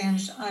uses his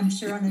Spanish, I'm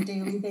sure, on a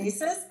daily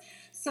basis.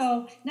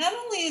 So not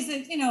only is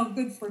it,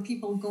 good for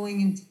people going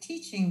into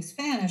teaching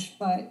Spanish,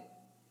 but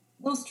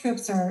those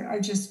trips are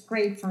just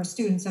great for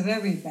students of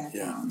every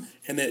background. Yeah,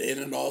 and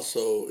it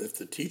also, if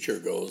the teacher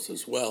goes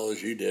as well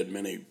as you did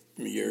many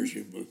years,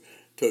 you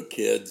took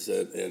kids,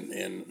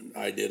 and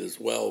I did as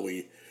well.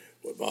 We've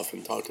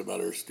often talked about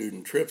our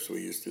student trips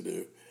we used to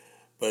do,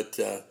 but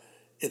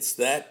it's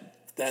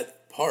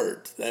that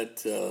part,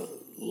 that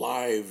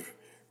live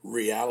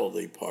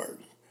reality part,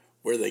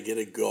 where they get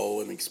to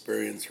go and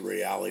experience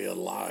reality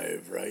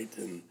alive, right?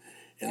 And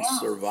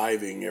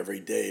surviving every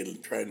day,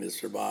 trying to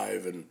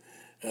survive, and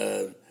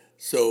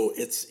so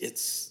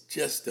it's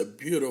just a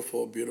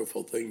beautiful,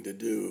 beautiful thing to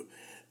do.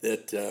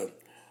 That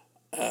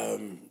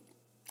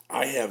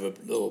I have a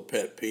little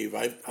pet peeve.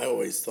 I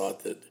always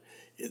thought that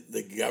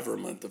the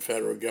government, the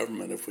federal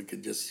government, if we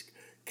could just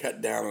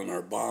cut down on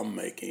our bomb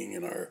making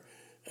and our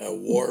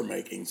war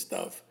making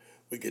stuff,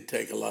 we could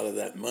take a lot of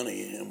that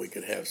money and we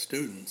could have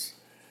students.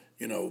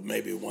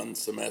 Maybe one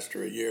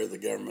semester a year, the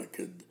government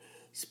could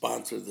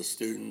sponsor the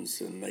students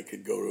and they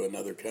could go to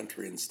another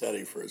country and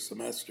study for a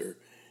semester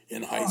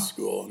in high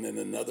school and then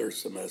another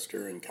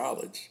semester in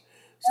college.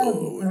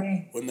 So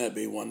wouldn't that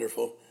be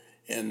wonderful?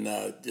 And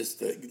just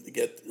to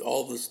get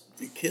all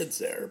the kids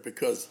there,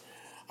 because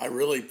I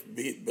really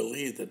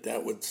believe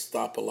that would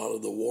stop a lot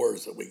of the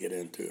wars that we get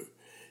into.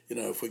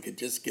 If we could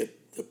just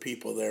get the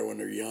people there when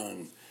they're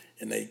young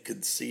and they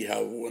could see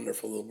how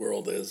wonderful the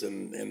world is,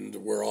 and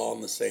we're all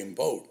in the same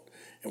boat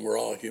and we're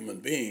all human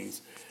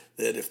beings,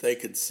 that if they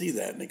could see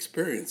that and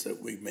experience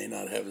it, we may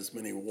not have as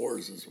many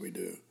wars as we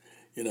do.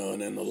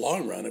 And in the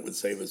long run, it would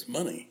save us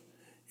money,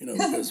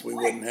 because we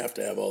wouldn't have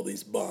to have all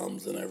these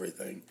bombs and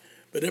everything.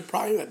 But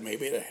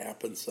maybe it'll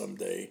happen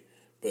someday.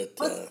 But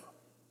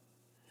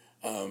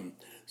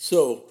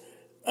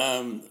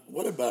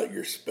what about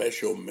your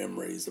special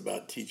memories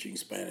about teaching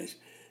Spanish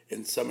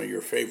and some of your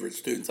favorite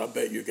students? I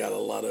bet you got a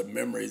lot of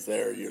memories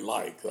there you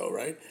like, though,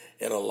 right?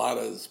 And a lot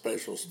of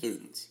special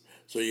students.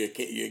 So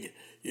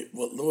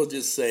we'll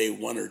just say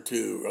one or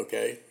two,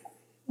 okay?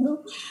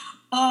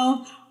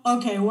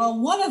 Okay, well,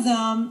 one of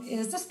them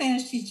is a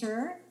Spanish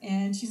teacher,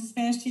 and she's a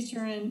Spanish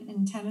teacher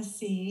in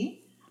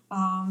Tennessee.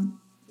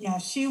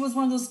 She was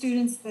one of those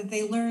students that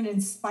they learned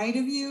in spite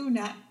of you,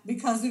 not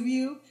because of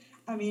you.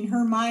 I mean,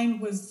 her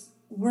mind was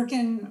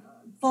working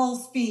full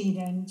speed,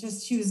 and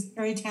she was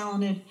very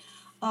talented.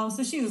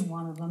 So she was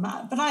one of them.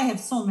 But I have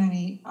so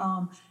many.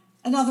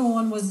 Another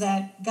one was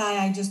that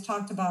guy I just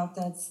talked about.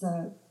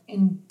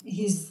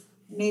 He's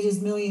made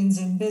his millions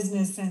in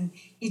business, and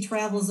he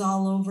travels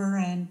all over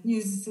and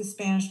uses his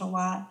Spanish a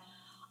lot.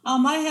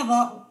 I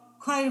have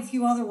quite a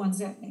few other ones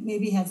that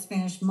maybe had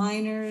Spanish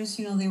minors.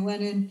 They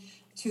went in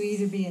to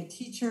either be a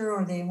teacher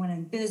or they went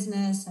in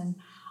business. And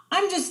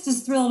I'm just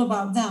as thrilled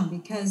about them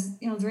because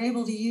they're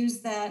able to use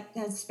that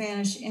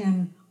Spanish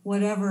in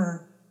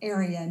whatever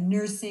area,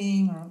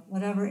 nursing or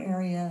whatever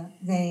area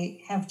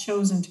they have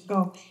chosen to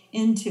go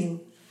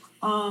into.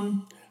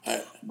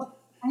 I, But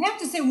I have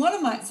to say,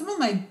 some of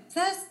my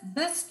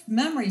best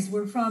memories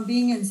were from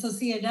being in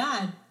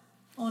Sociedad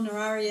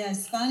Honoraria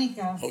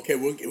Hispanica. okay,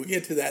 we'll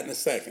get to that in a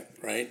second,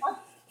 right?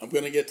 I'm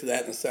going to get to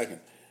that in a second.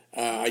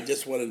 I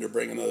just wanted to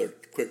bring another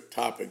quick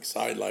topic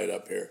sidelight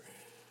up here.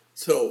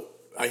 So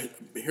I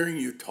hearing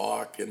you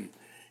talk, and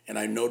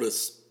I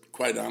noticed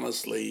quite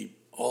honestly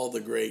all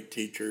the great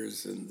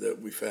teachers and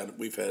that we've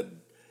had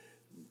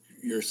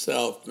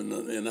yourself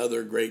and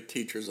other great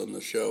teachers on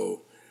the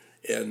show,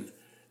 and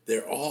they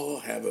all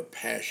have a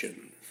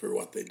passion for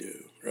what they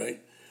do,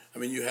 right? I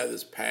mean, you have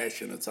this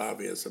passion, it's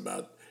obvious,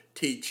 about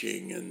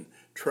teaching and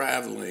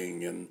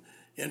traveling and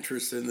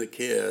interest in the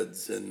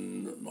kids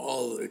and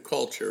all the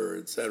culture,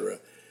 etc.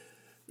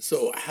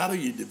 So, how do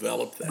you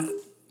develop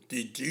that?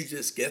 Did you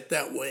just get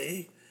that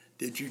way?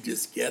 Did you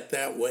just get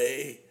that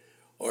way?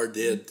 Or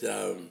do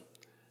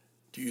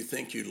you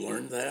think you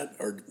learned that?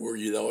 Or were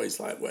you always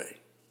that way?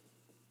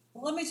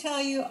 Well, let me tell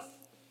you,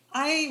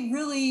 I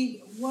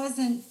really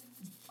wasn't,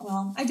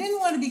 well, I didn't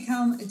want to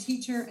become a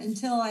teacher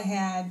until I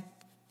had,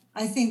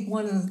 I think,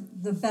 one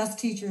of the best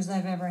teachers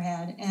I've ever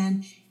had.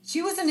 And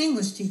she was an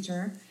English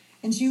teacher,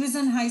 and she was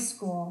in high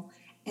school,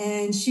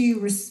 and she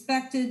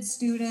respected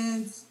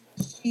students.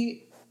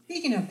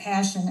 Speaking of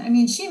passion, I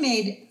mean, she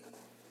made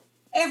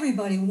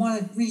everybody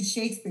wanted to read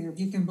Shakespeare, if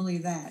you can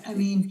believe that. I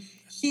mean,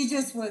 she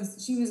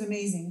was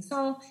amazing.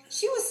 So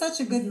she was such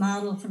a good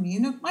model for me.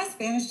 My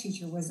Spanish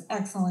teacher was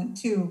excellent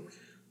too.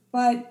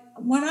 But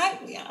when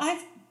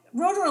I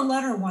wrote her a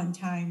letter one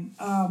time,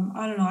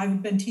 I don't know,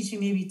 I've been teaching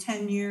maybe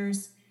 10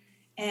 years,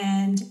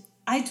 and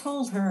I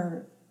told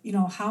her,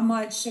 how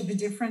much of a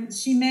difference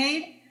she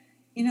made,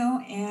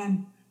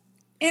 and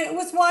it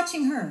was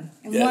watching her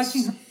and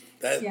watching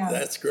Yes, her. Yeah.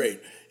 that's great.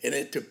 And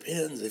it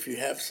depends if you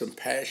have some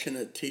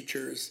passionate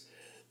teachers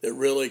that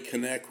really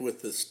connect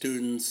with the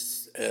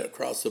students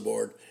across the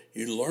board.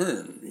 You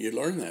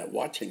learn that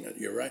watching it.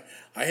 You're right.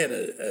 I had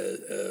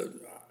a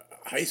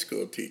high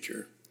school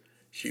teacher.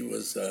 She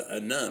was a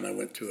nun. I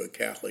went to a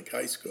Catholic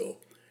high school,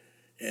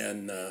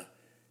 and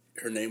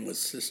her name was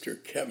Sister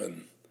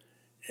Kevin,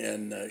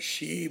 and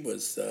she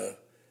was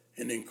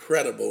an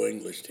incredible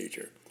English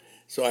teacher.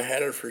 So I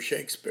had her for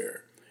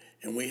Shakespeare,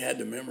 and we had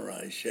to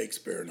memorize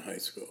Shakespeare in high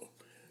school.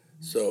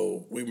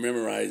 So we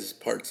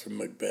memorized parts of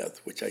Macbeth,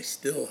 which I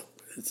still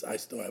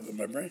have in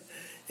my brain,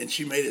 and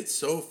she made it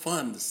so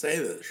fun to say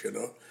this.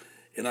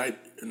 And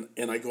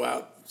I go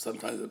out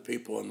sometimes with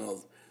people and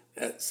they'll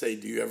say,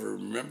 "Do you ever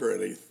remember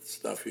any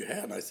stuff you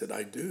had?" And I said,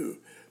 "I do,"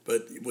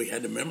 but we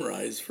had to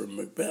memorize from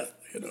Macbeth.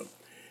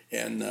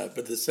 And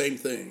but the same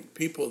thing,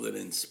 people that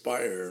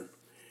inspire,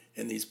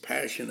 and these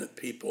passionate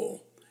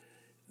people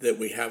that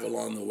we have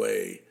along the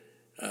way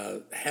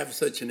have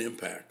such an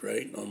impact,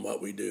 right, on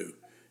what we do.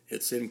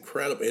 It's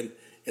incredible. And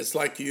it's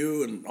like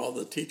you and all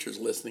the teachers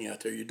listening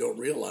out there, you don't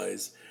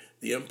realize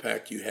the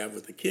impact you have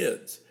with the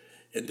kids.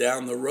 And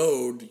down the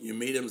road, you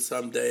meet them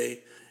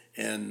someday.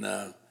 And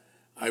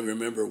I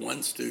remember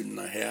one student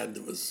I had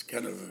that was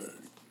kind of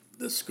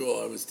the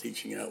school I was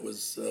teaching at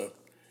was,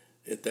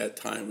 at that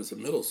time, was a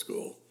middle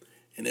school.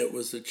 And it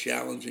was a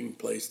challenging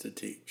place to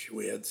teach.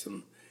 We had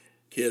some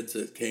kids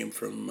that came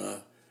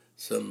from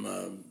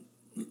some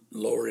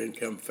lower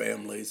income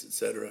families,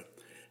 etc.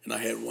 And I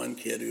had one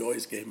kid who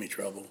always gave me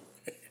trouble.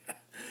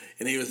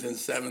 And he was in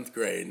seventh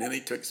grade, and then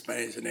he took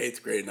Spanish in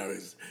eighth grade,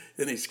 and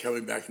then he's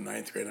coming back in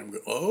ninth grade, and I'm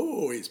going,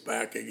 oh, he's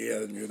back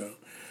again.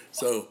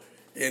 So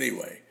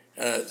anyway,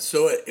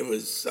 so it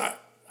was,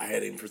 I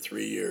had him for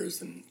 3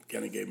 years and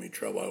kind of gave me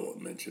trouble. I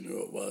won't mention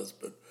who it was,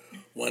 but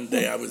one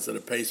day I was at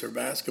a Pacer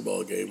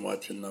basketball game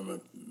watching. I'm a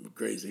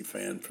crazy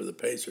fan for the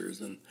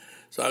Pacers, and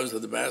so I was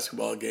at the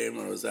basketball game,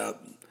 and I was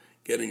out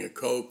getting a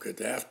Coke at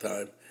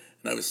halftime,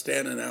 and I was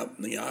standing out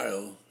in the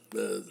aisle,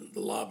 the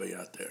lobby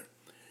out there.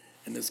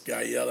 And this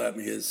guy yelled at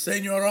me,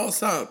 "Señor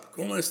Alsop,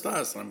 ¿cómo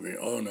estás?" And I'm going,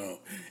 oh no.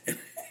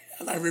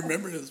 And I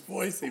remembered his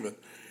voice even.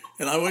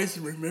 And I always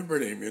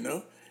remembered him.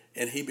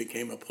 And he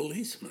became a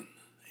policeman.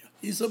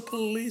 He's a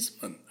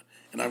policeman.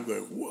 And I'm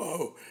going,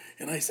 whoa.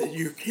 And I said,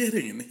 "You're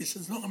kidding." And he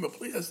says, "No, I'm a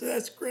policeman." I said,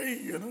 "That's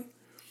great.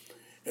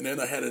 And then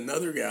I had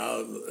another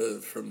gal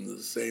from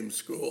the same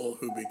school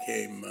who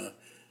became,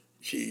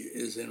 she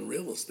is in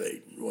real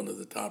estate, one of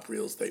the top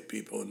real estate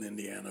people in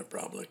Indiana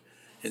probably.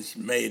 Has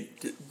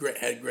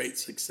had great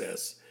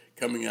success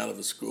coming out of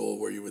a school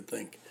where you would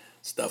think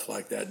stuff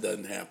like that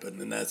doesn't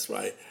happen. And that's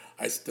why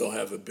I still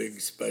have a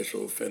big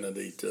special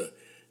affinity to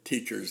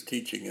teachers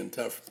teaching in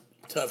tough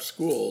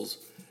schools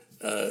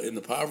in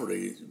the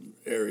poverty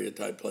area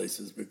type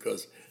places,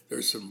 because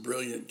there's some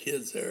brilliant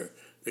kids there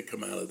that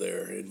come out of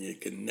there, and you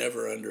can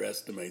never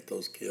underestimate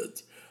those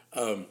kids.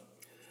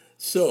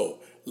 So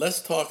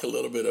let's talk a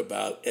little bit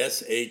about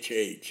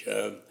SHH.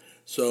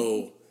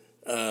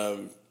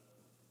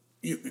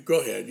 You go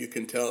ahead. You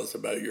can tell us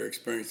about your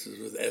experiences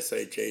with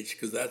SHH,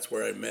 because that's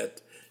where I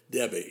met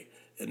Debbie.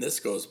 And this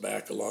goes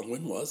back a long.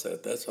 When was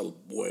that? That's a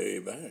way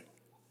back.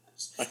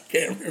 I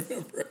can't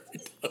remember.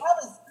 That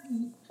was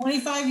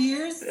 25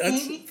 years,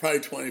 That's maybe?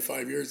 probably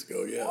 25 years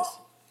ago. Yes.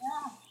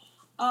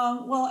 Yeah.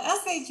 Well,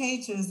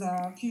 SHH is,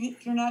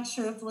 if you're not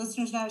sure, if the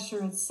listener's not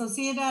sure, it's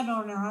Sociedad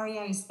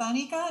Honoraria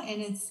Hispánica,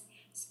 and it's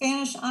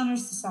Spanish Honor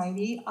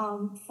Society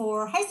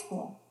for high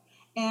school.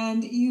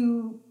 And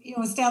you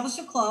establish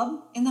a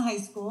club in the high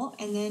school,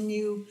 and then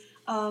you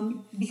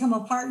become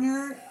a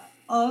partner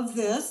of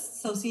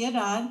this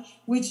Sociedad,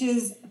 which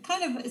is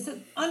it's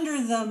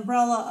under the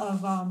umbrella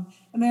of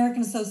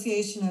American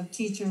Association of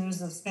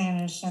Teachers of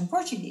Spanish and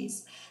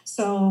Portuguese,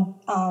 so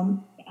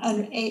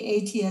under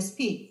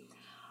AATSP.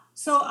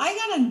 So I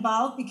got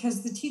involved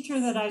because the teacher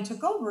that I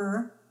took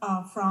over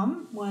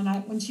from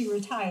when she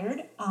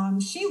retired,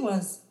 she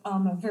was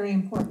a very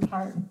important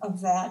part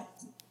of that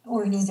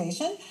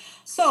organization.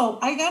 So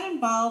I got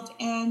involved,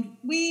 and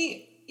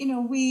we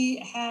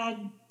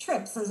had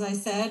trips, as I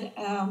said.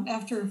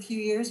 After a few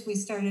years, we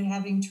started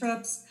having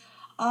trips.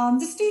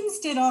 The students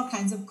did all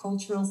kinds of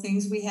cultural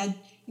things. We had,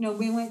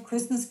 we went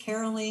Christmas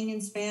caroling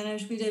in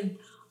Spanish. We did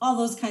all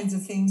those kinds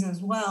of things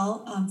as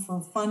well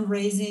for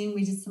fundraising.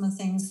 We did some of the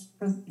things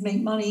to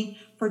make money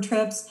for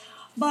trips.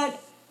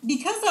 But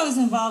because I was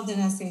involved in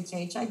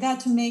SHH, I got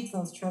to make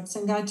those trips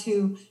and got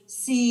to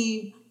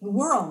see the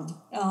world,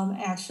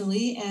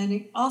 actually, and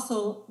it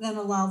also then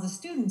allow the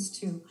students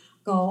to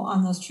go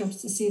on those trips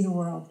to see the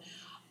world.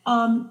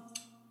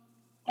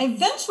 I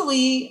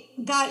eventually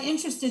got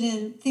interested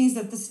in things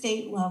at the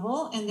state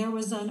level, and there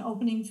was an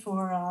opening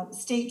for a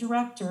state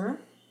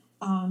director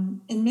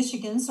in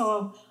Michigan.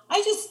 So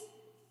I just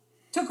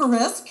took a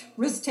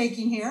risk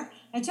taking here.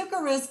 I took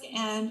a risk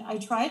and I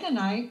tried and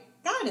I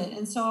got it.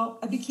 And so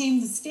I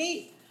became the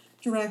state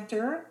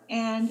director,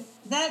 and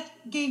that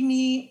gave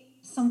me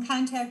some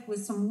contact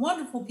with some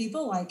wonderful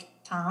people like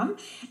Tom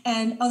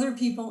and other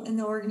people in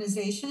the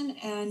organization.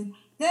 And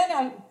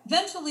then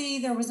eventually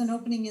there was an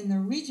opening in the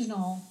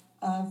regional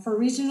for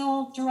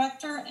regional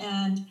director,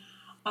 and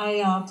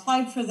I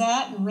applied for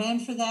that and ran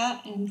for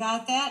that and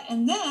got that.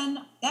 And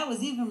then that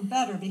was even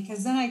better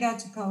because then I got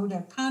to go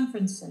to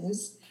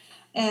conferences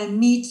and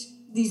meet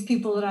these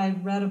people that I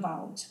read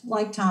about,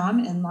 like Tom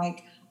and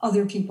like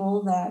other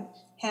people that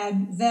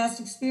had vast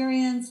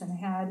experience and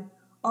had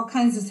all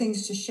kinds of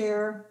things to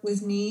share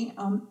with me.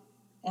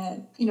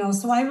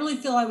 So I really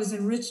feel I was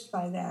enriched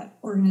by that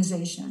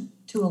organization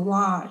to a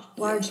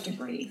large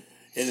degree.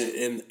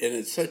 And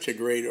it's such a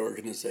great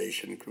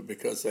organization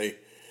because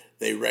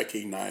they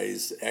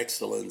recognize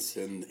excellence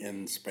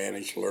in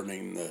Spanish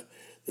learning.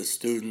 The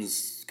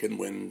students can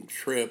win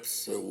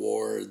trips,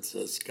 awards,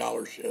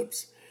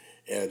 scholarships,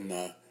 and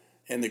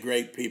the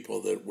great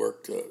people that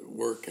worked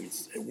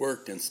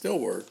and still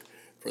work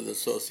for the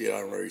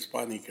Sociedad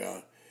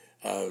Hispánica.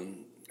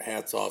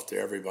 Hats off to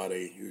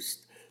everybody who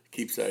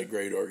keeps that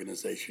great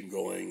organization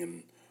going,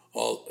 and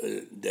all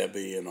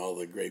Debbie and all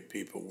the great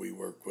people we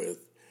work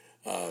with.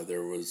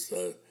 There was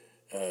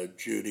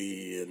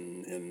Judy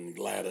and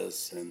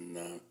Gladys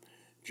and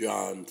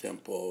John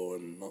Temple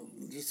and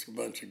just a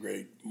bunch of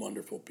great,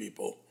 wonderful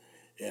people,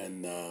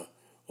 and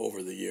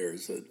over the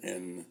years,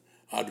 and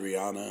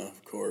Adriana,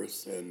 of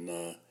course,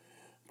 and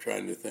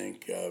trying to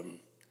think,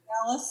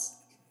 Alice,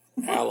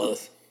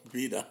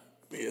 Vida.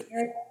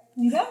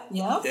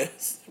 Yeah.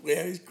 Yes, we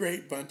had a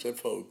great bunch of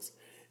folks,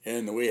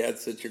 and we had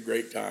such a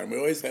great time. We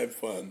always had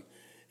fun,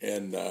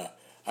 and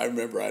I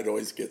remember I'd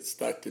always get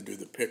stuck to do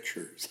the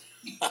pictures.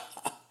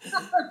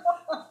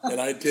 And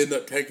I'd end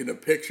up taking the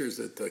pictures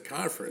at the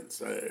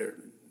conference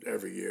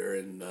every year,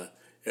 and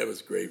it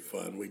was great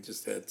fun. We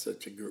just had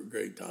such a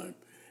great time,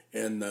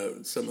 and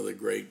some of the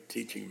great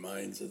teaching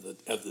minds of the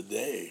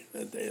day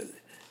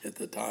at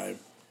the time,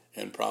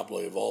 and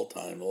probably of all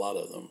time, a lot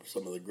of them,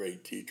 some of the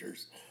great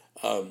teachers.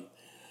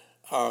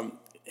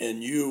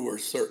 And you were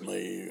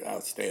certainly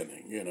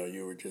outstanding.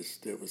 You were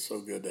it was so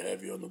good to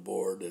have you on the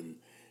board, and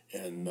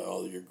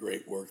all your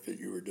great work that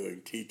you were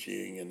doing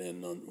teaching, and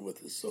then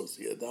with the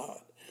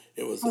Sociedad.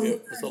 It was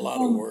a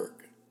lot of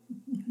work.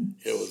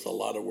 It was a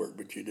lot of work,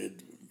 but you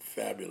did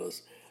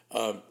fabulous.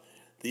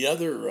 The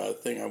other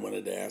thing I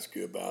wanted to ask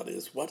you about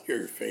is, what are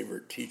your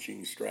favorite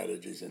teaching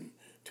strategies in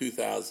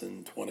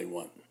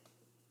 2021?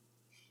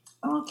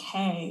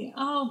 Okay.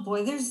 Oh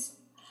boy,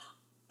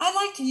 I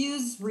like to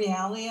use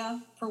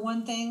realia for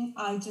one thing.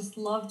 I just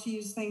love to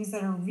use things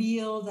that are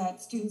real,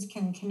 that students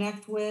can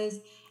connect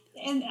with.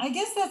 And I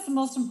guess that's the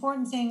most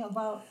important thing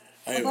about.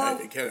 I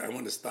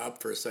want to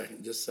stop for just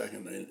a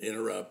second, and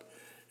interrupt.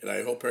 And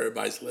I hope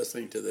everybody's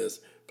listening to this.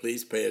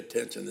 Please pay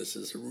attention. This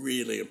is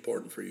really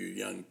important for you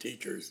young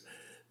teachers,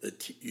 the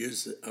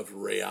use of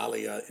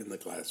realia in the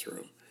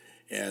classroom.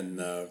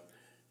 And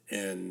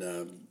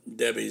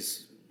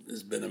Debbie's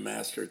has been a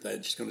master at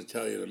that. She's going to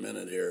tell you in a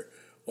minute here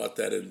what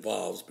that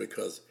involves,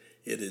 because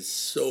it is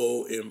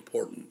so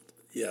important.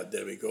 Yeah,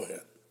 Debbie, go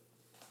ahead.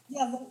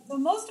 Yeah, the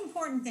most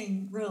important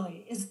thing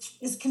really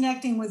is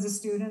connecting with the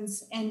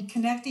students and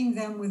connecting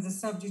them with the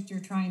subject you're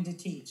trying to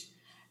teach.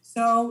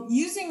 So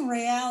using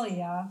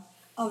realia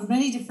of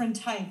many different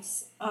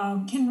types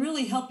can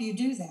really help you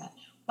do that.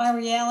 by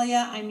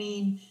Realia, I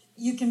mean,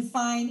 you can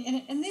find,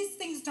 and these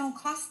things don't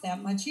cost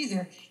that much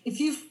either. If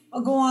you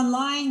go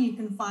online, you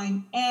can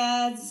find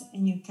ads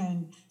and you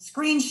can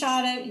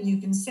screenshot it and you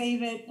can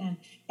save it, and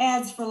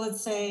ads for,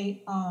 let's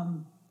say,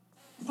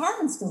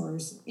 department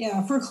stores.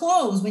 Yeah, for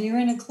clothes. When you're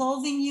in a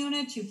clothing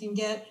unit, you can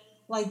get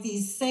like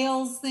these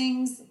sales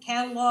things,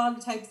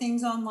 catalog type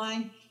things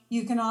online.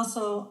 You can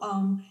also,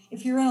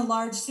 if you're in a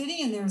large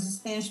city and there's a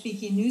Spanish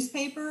speaking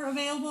newspaper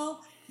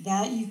available,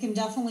 that you can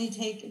definitely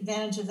take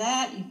advantage of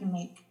that. You can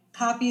make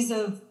copies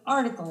of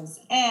articles,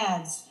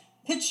 ads,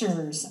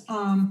 pictures.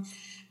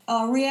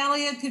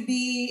 Realia could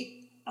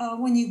be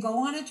when you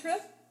go on a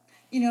trip,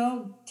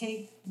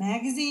 take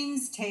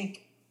magazines,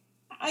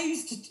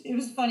 it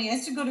was funny. I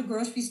used to go to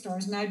grocery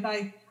stores and I'd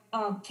buy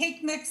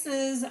cake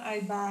mixes.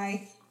 I'd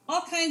buy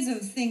all kinds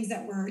of things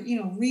that were,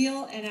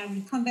 real. And I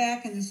would come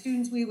back and the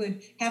students, we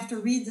would have to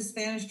read the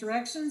Spanish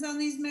directions on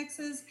these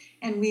mixes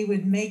and we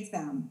would make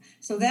them.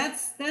 So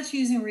that's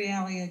using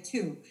Realia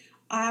too.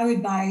 I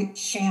would buy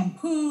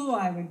shampoo.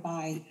 I would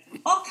buy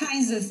all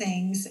kinds of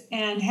things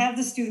and have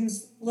the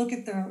students look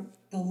at the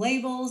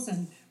labels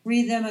and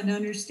read them and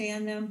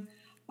understand them.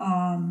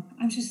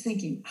 I'm just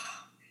thinking,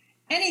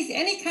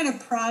 any kind of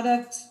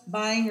product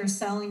buying or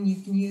selling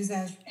you can use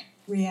as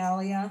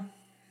Realia.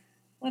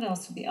 What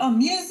else would be? Oh,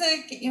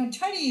 music.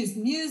 Try to use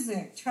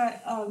music.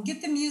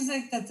 Get the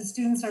music that the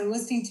students are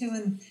listening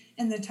to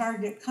in the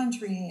target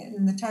country,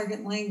 in the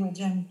target language,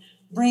 and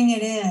bring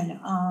it in.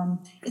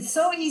 It's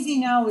so easy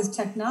now with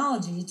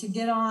technology to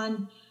get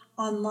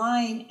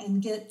online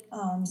and get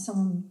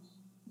some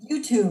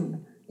YouTube,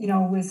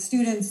 with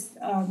students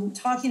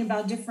talking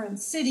about different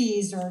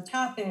cities or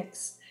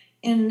topics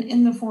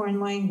in the foreign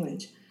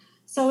language.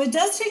 So it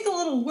does take a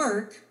little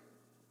work,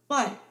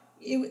 but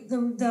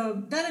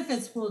the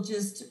benefits will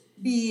just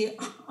be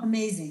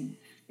amazing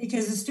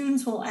because the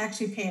students will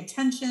actually pay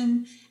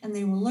attention and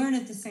they will learn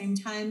at the same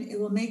time. It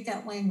will make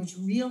that language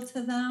real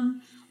to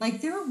them.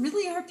 Like there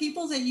really are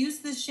people that use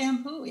this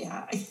shampoo.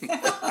 Yeah.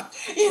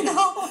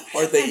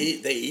 Or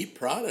they eat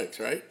products,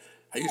 right?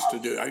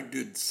 I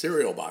did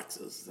cereal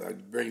boxes.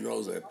 I'd bring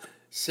those in,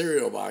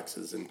 cereal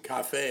boxes and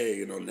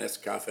cafe,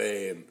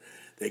 Nescafe, and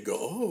they go,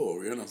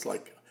 oh, it's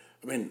like,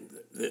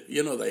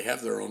 they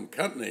have their own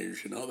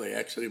companies, they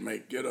actually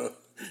make,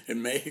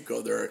 in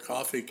Mexico, there are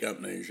coffee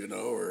companies,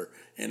 or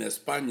in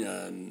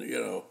España, and,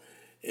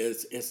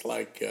 it's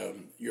like,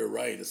 you're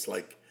right, it's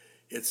like,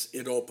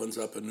 it opens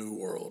up a new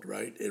world,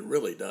 right? It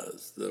really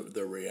does,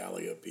 the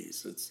Realia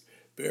piece. It's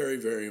very,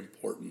 very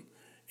important.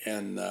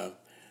 And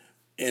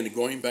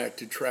going back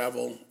to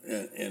travel,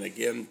 and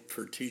again,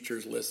 for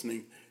teachers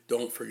listening,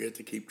 don't forget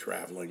to keep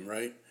traveling,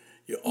 right?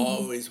 You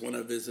always want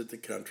to visit the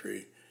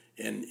country.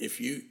 And if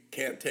you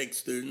can't take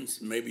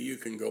students, maybe you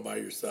can go by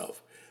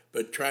yourself.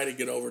 But try to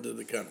get over to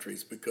the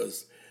countries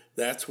because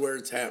that's where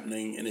it's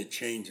happening and it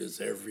changes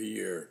every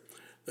year.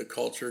 The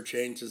culture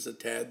changes a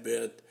tad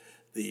bit.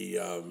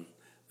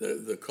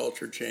 The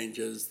culture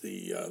changes.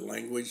 The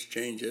language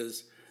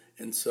changes.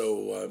 And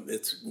so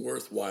it's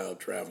worthwhile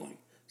traveling.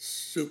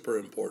 Super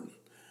important.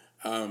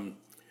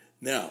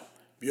 Now,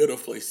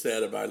 beautifully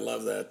said. I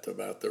love that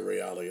about the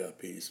Realia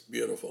piece.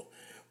 Beautiful.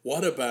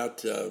 What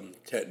about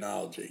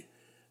technology?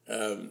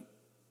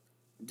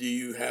 Do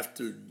you have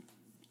to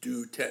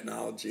do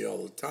technology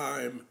all the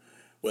time?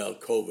 Well,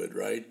 COVID,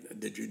 right?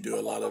 Did you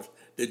do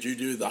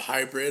the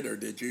hybrid or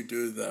did you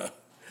do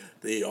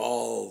the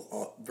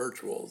all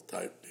virtual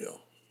type deal?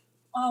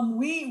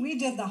 We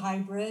did the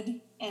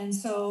hybrid. And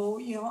so,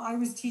 I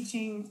was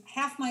teaching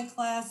half my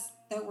class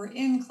that were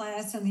in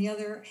class and the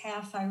other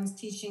half I was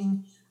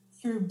teaching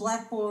through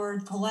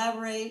Blackboard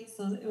Collaborate.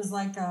 So it was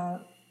like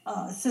a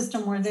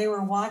system where they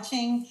were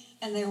watching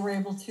and they were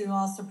able to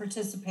also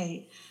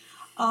participate.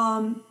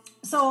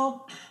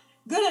 So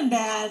good and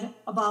bad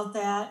about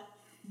that.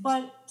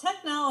 But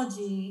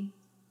technology,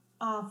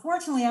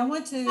 fortunately,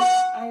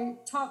 I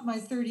taught my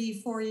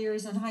 34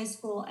 years in high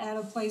school at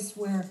a place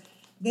where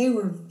they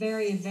were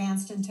very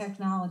advanced in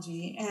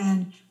technology.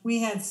 And we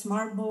had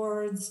smart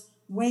boards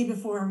way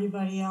before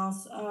everybody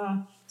else.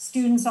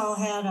 Students all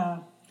had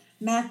a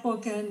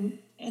MacBook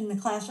in the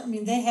classroom. I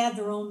mean, they had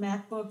their own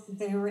MacBook that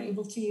they were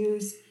able to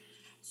use.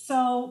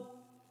 So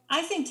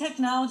I think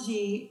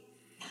technology,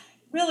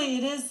 really,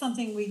 it is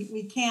something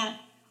we can't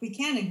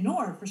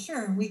ignore for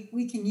sure. And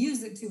we can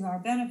use it to our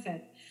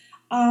benefit.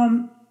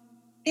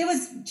 It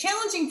was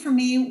challenging for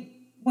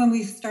me when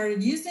we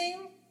started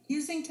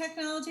using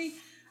technology,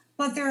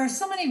 but there are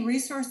so many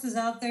resources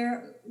out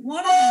there.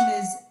 One of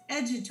them is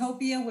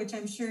Edutopia, which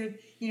I'm sure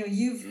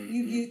you've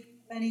used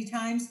many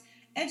times.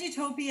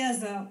 Edutopia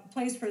is a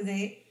place where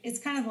it's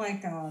kind of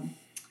like I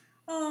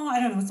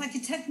don't know, it's like a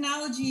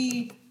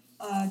technology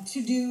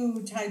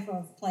to-do type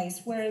of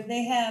place where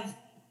they have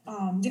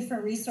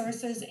different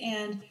resources.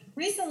 And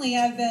recently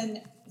I've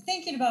been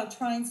thinking about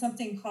trying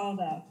something called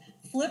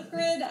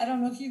Flipgrid. I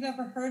don't know if you've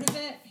ever heard of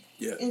it.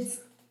 Yeah.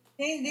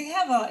 They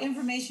have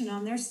information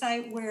on their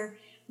site where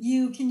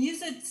you can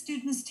use it,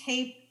 students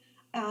tape,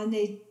 and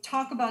they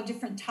talk about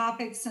different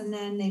topics and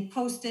then they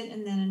post it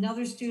and then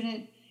another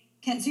student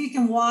so you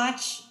can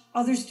watch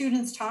other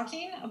students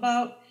talking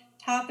about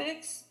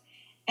topics.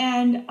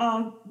 And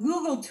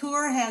Google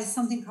Tour has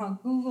something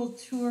called Google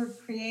Tour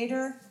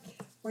Creator,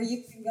 where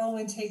you can go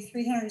and take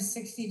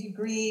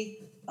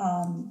 360-degree,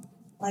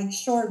 like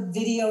short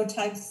video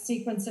type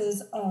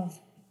sequences of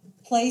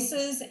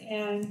places.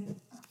 And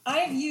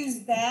I've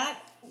used that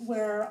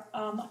where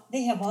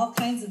they have all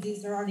kinds of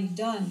these. They're already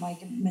done,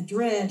 like in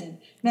Madrid and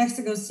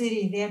Mexico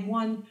City. They had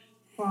one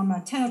from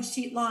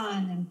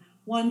Tenochtitlan and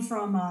one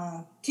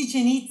from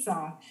Chichen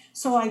Itza.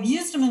 So I've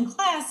used them in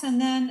class, and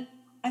then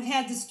I've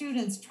had the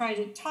students try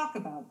to talk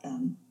about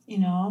them,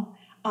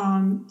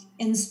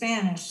 in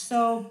Spanish.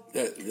 So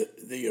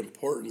the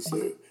importance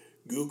of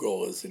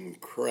Google is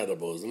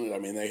incredible, isn't it? I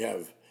mean, they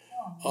have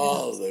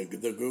all the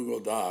Google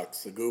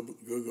Docs, the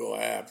Google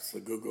Apps, the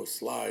Google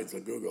Slides,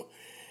 the Google,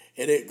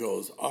 and it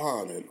goes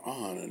on and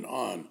on and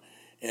on.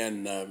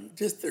 And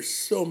just there's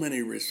so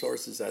many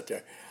resources out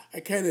there. I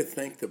kind of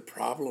think the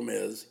problem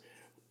is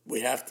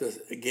we have to,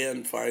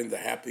 again, find the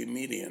happy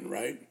median,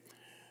 right?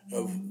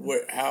 Of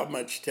how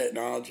much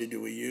technology do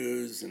we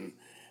use and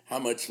how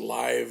much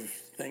live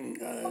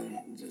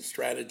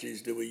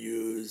strategies do we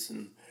use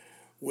and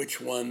which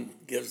one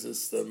gives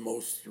us the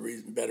most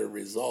better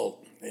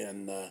result.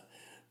 And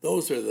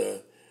those are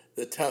the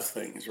tough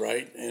things,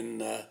 right?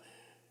 And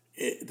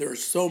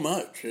there's so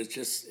much.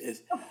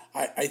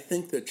 I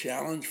think the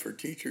challenge for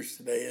teachers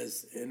today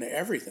is in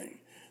everything.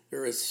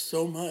 There is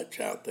so much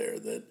out there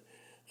that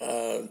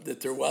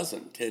there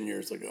wasn't 10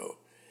 years ago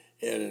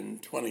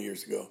and 20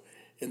 years ago.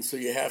 And so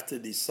you have to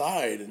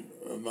decide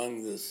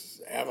among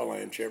this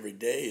avalanche every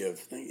day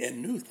of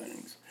and new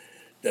things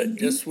that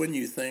just when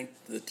you think,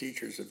 the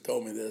teachers have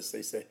told me this,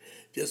 they say,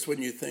 just when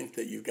you think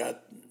that you've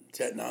got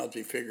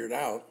technology figured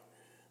out,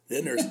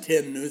 then there's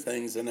 10 new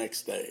things the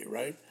next day,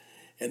 right?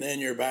 And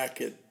then you're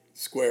back at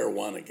square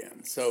one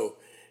again. So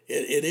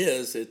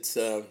it's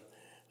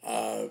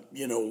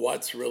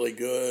what's really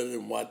good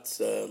and what's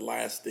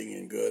lasting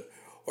and good,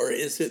 or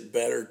is it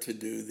better to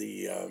do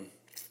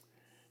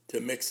to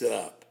mix it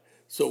up?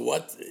 So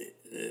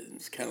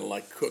it's kind of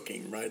like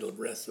cooking, right? A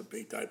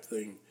recipe type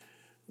thing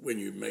when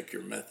you make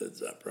your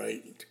methods up,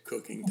 right?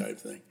 Cooking type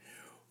thing.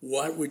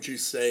 What would you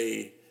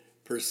say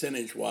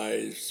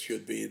percentage-wise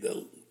should be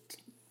the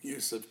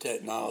use of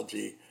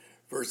technology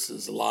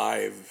versus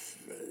live,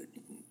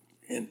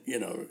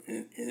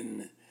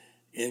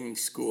 in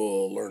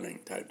school learning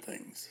type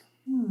things?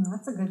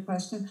 That's a good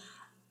question.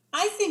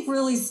 I think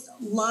really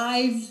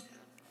live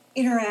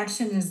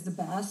interaction is the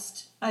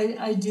best.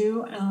 I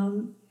do.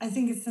 I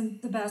think it's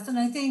the best. And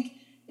I think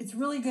it's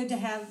really good to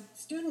have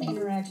student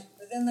interaction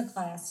within the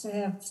class, to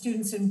have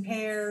students in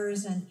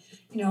pairs and,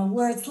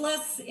 where it's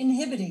less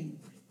inhibiting,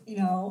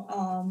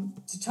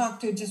 to talk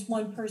to just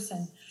one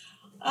person.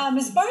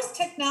 As far as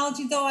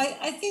technology, though,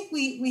 I think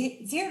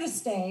it's here to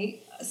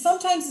stay.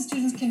 Sometimes the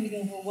students can be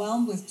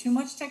overwhelmed with too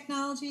much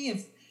technology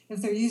if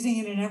they're using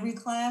it in every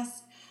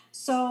class.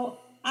 So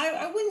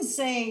I wouldn't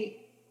say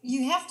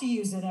you have to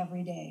use it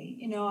every day.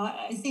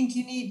 I think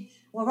you need,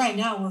 well, right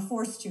now we're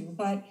forced to,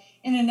 but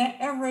in an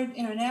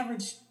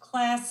average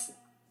class,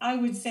 I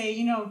would say,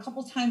 a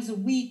couple times a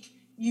week,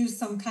 use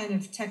some kind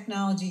of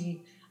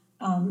technology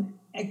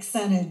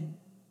accented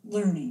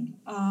learning.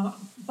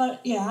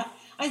 But yeah,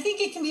 I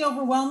think it can be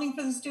overwhelming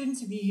for the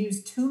students if you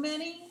use too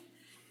many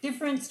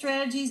different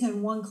strategies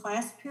in one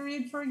class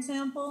period, for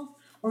example,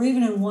 or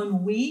even in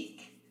 1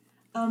 week.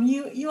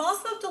 You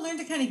also have to learn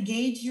to kind of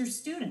gauge your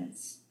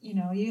students.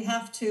 You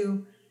have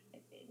to,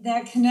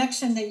 that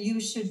connection that you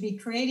should be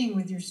creating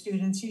with your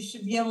students, you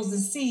should be able to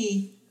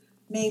see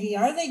maybe,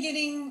 are they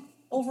getting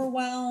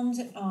overwhelmed?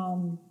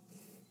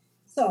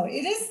 So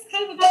it is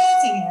kind of a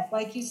balancing act,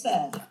 like you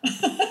said.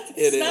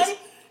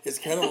 It's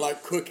kind of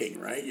like cooking,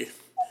 right? Exactly.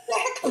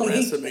 The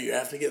recipe, you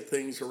have to get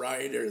things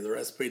right or the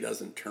recipe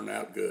doesn't turn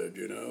out good,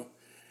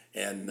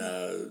 and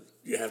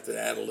you have to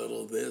add a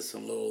little of this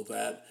and a little of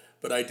that.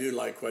 But I do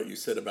like what you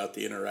said about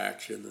the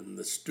interaction and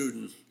the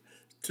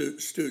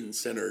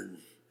student-centered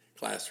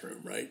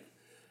classroom, right?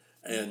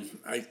 And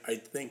I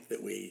think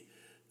that the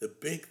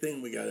big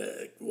thing we got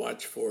to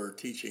watch for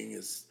teaching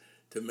is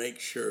to make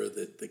sure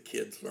that the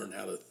kids learn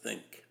how to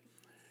think,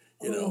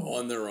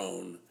 on their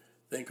own,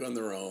 think on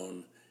their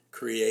own,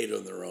 create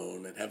on their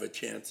own, and have a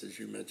chance, as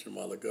you mentioned a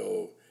while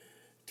ago,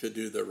 to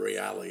do the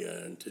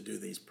realia and to do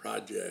these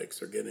projects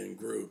or get in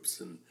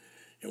groups and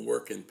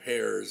work in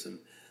pairs, and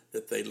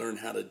that they learn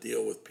how to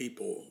deal with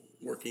people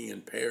working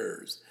in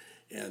pairs,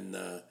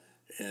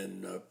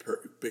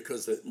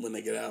 because when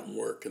they get out and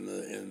work in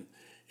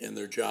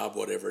their job,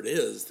 whatever it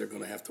is, they're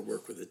going to have to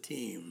work with a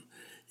team.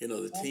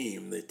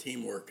 The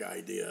teamwork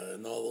idea,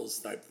 and all those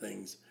type of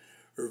things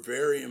are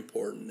very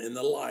important. And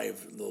the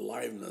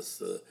liveness,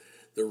 the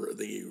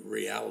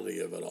reality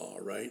of it all,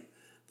 right?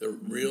 The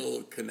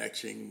real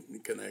connection,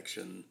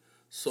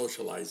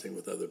 socializing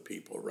with other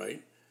people,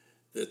 right?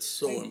 That's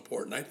so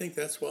important. I think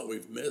that's what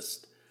we've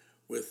missed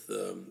with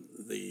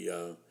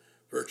the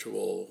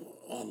virtual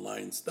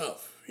online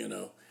stuff,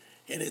 and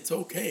it's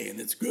okay and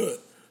it's good,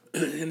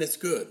 and it's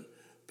good,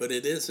 but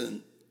it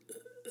isn't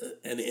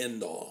an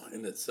end all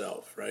in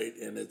itself, right?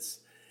 And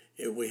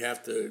we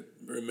have to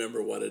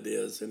remember what it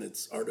is, and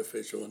it's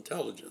artificial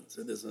intelligence.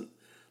 It isn't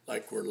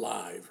like we're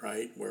live,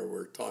 right, where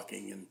we're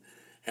talking and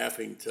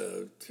having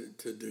to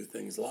do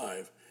things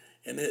live.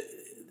 And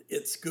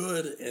it's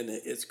good, and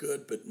it's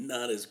good, but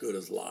not as good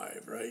as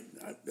live, right?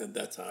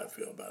 That's how I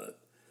feel about it.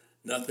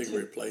 Nothing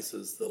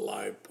replaces the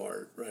live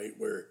part, right,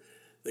 where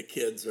the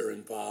kids are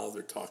involved,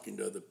 they're talking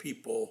to other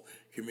people,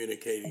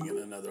 communicating in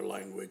another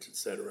language,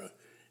 etc.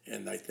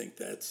 And I think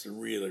that's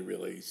really,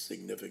 really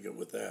significant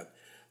with that.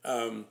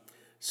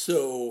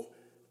 So,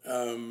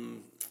 at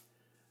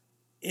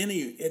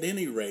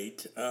any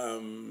rate,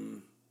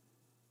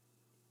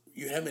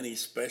 you have any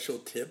special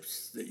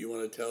tips that you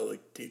want to tell the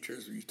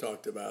teachers? You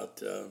talked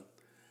about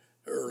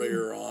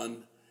earlier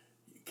on.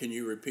 Can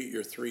you repeat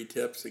your 3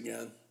 tips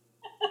again?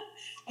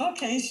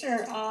 Okay,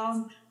 sure.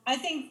 I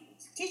think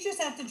teachers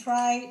have to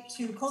try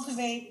to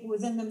cultivate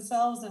within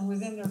themselves and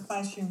within their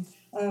classroom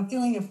a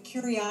feeling of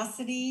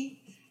curiosity,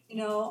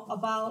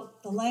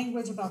 about the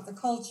language, about the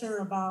culture,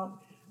 about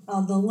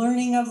the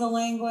learning of the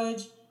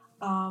language.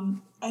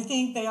 I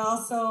think they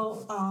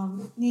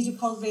also need to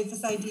cultivate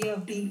this idea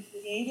of being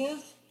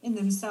creative in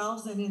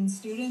themselves and in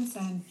students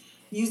and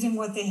using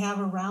what they have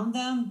around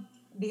them.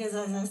 Because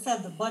as I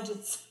said, the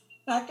budget's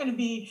not going to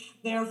be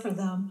there for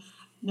them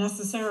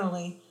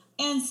necessarily.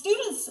 And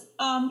students,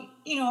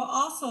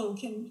 also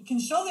can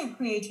show their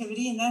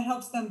creativity, and that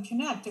helps them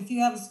connect. If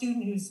you have a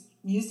student who's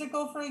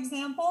musical, for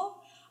example,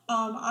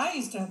 I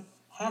used to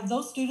have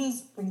those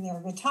students bring their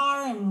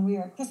guitar, and when we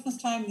were at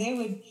Christmas time, they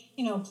would,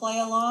 play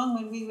along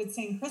when we would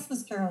sing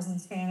Christmas carols in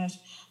Spanish.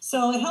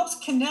 So it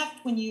helps connect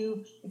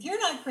if you're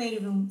not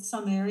creative in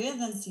some area,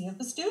 then see if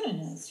a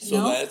student is.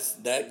 So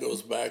that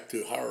goes back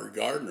to Howard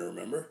Gardner,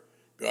 remember?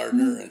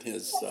 Gardner and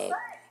his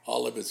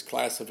all of his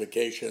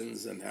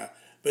classifications and how,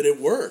 but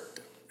it worked.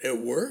 It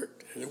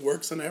worked. And it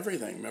works in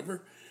everything,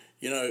 remember?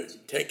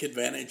 Take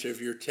advantage of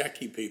your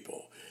techie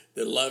people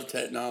that love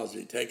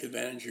technology. Take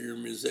advantage of your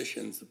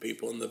musicians, the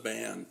people in the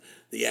band,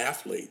 the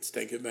athletes.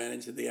 Take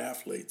advantage of the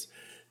athletes.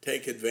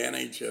 Take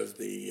advantage of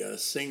the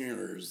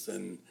singers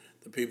and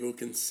the people who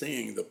can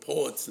sing, the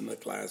poets in the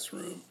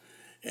classroom.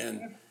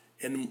 And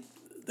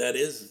that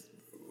is,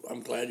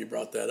 I'm glad you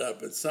brought that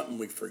up. It's something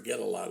we forget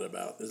a lot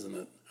about, isn't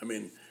it? I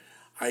mean,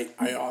 I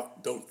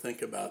don't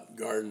think about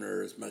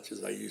Gardner as much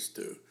as I used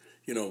to,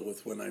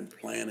 with when I'm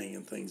planning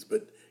and things.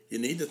 But you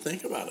need to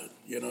think about it.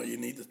 You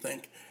need to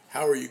think,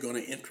 how are you going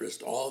to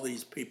interest all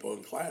these people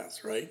in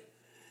class, right?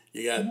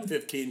 You got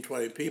 15,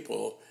 20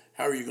 people.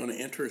 How are you going to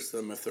interest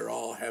them if they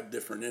all have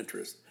different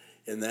interests?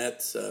 And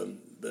that's,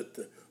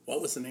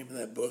 what was the name of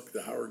that book,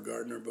 the Howard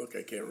Gardner book?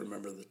 I can't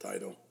remember the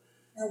title.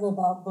 Terrible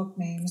about book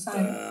names.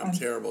 I'm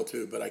terrible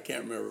too, but I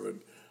can't remember.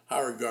 But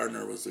Howard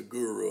Gardner was the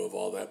guru of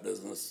all that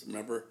business.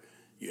 Remember,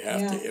 you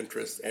have to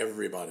interest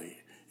everybody,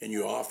 and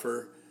you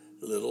offer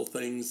little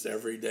things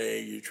every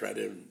day. You try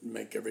to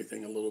make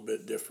everything a little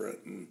bit different,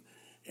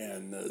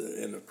 and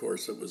of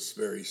course, it was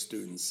very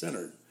student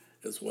centered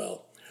as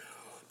well.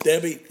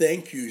 Debbie,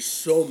 thank you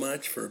so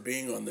much for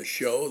being on the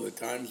show. The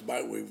time's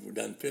by. We've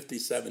done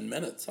 57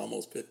 minutes,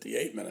 almost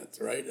 58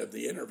 minutes, right, of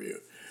the interview.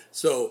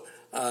 So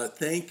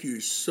thank you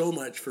so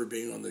much for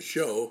being on the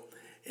show.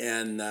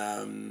 And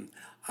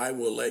I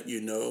will let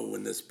you know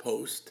when this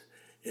post.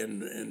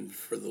 And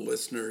for the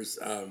listeners,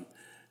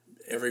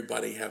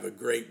 everybody have a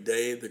great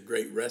day, the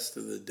great rest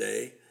of the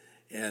day.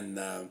 And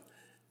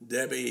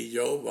Debbie y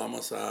yo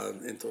vamos a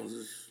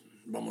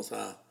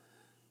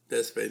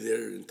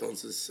despedirnos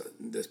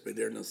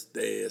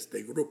de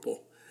este grupo.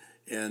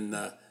 And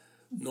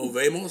nos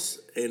vemos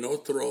en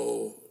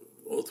otro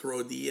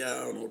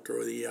día,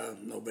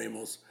 nos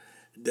vemos.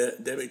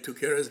 Debbie, ¿tú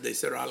quieres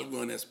decir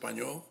algo en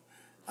español?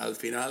 Al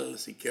final,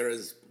 si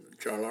quieres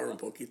charlar un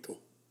poquito.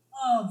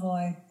 Oh,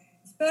 boy.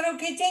 Espero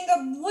que tenga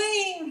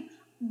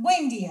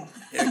buen día.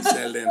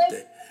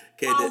 Excelente.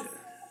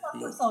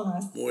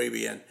 Personas. Muy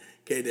bien.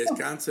 Que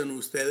descansen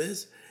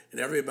ustedes,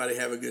 and everybody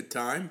have a good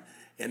time.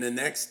 And the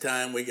next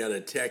time, we got a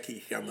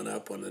techie coming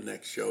up on the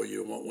next show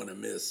you won't want to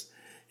miss.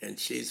 And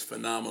she's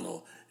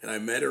phenomenal. And I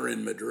met her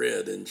in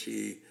Madrid, and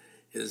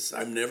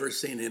I've never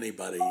seen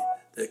anybody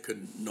that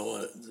could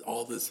know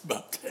all this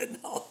about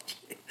technology.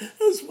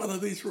 It's one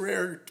of these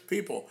rare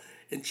people.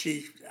 And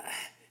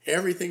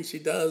everything she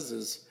does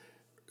is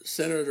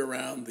centered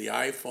around the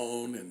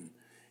iPhone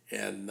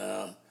and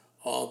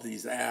all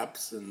these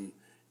apps and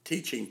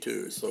teaching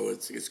too. So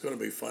it's going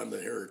to be fun to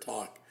hear her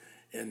talk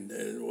and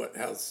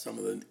how some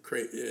of the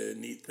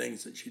neat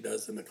things that she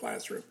does in the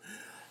classroom.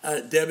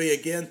 Debbie,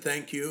 again,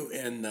 thank you,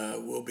 and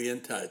we'll be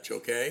in touch,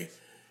 okay?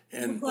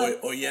 And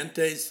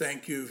oyentes,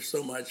 thank you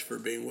so much for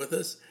being with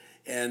us,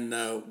 and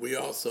we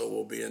also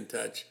will be in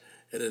touch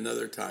at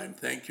another time.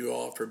 Thank you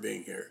all for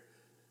being here.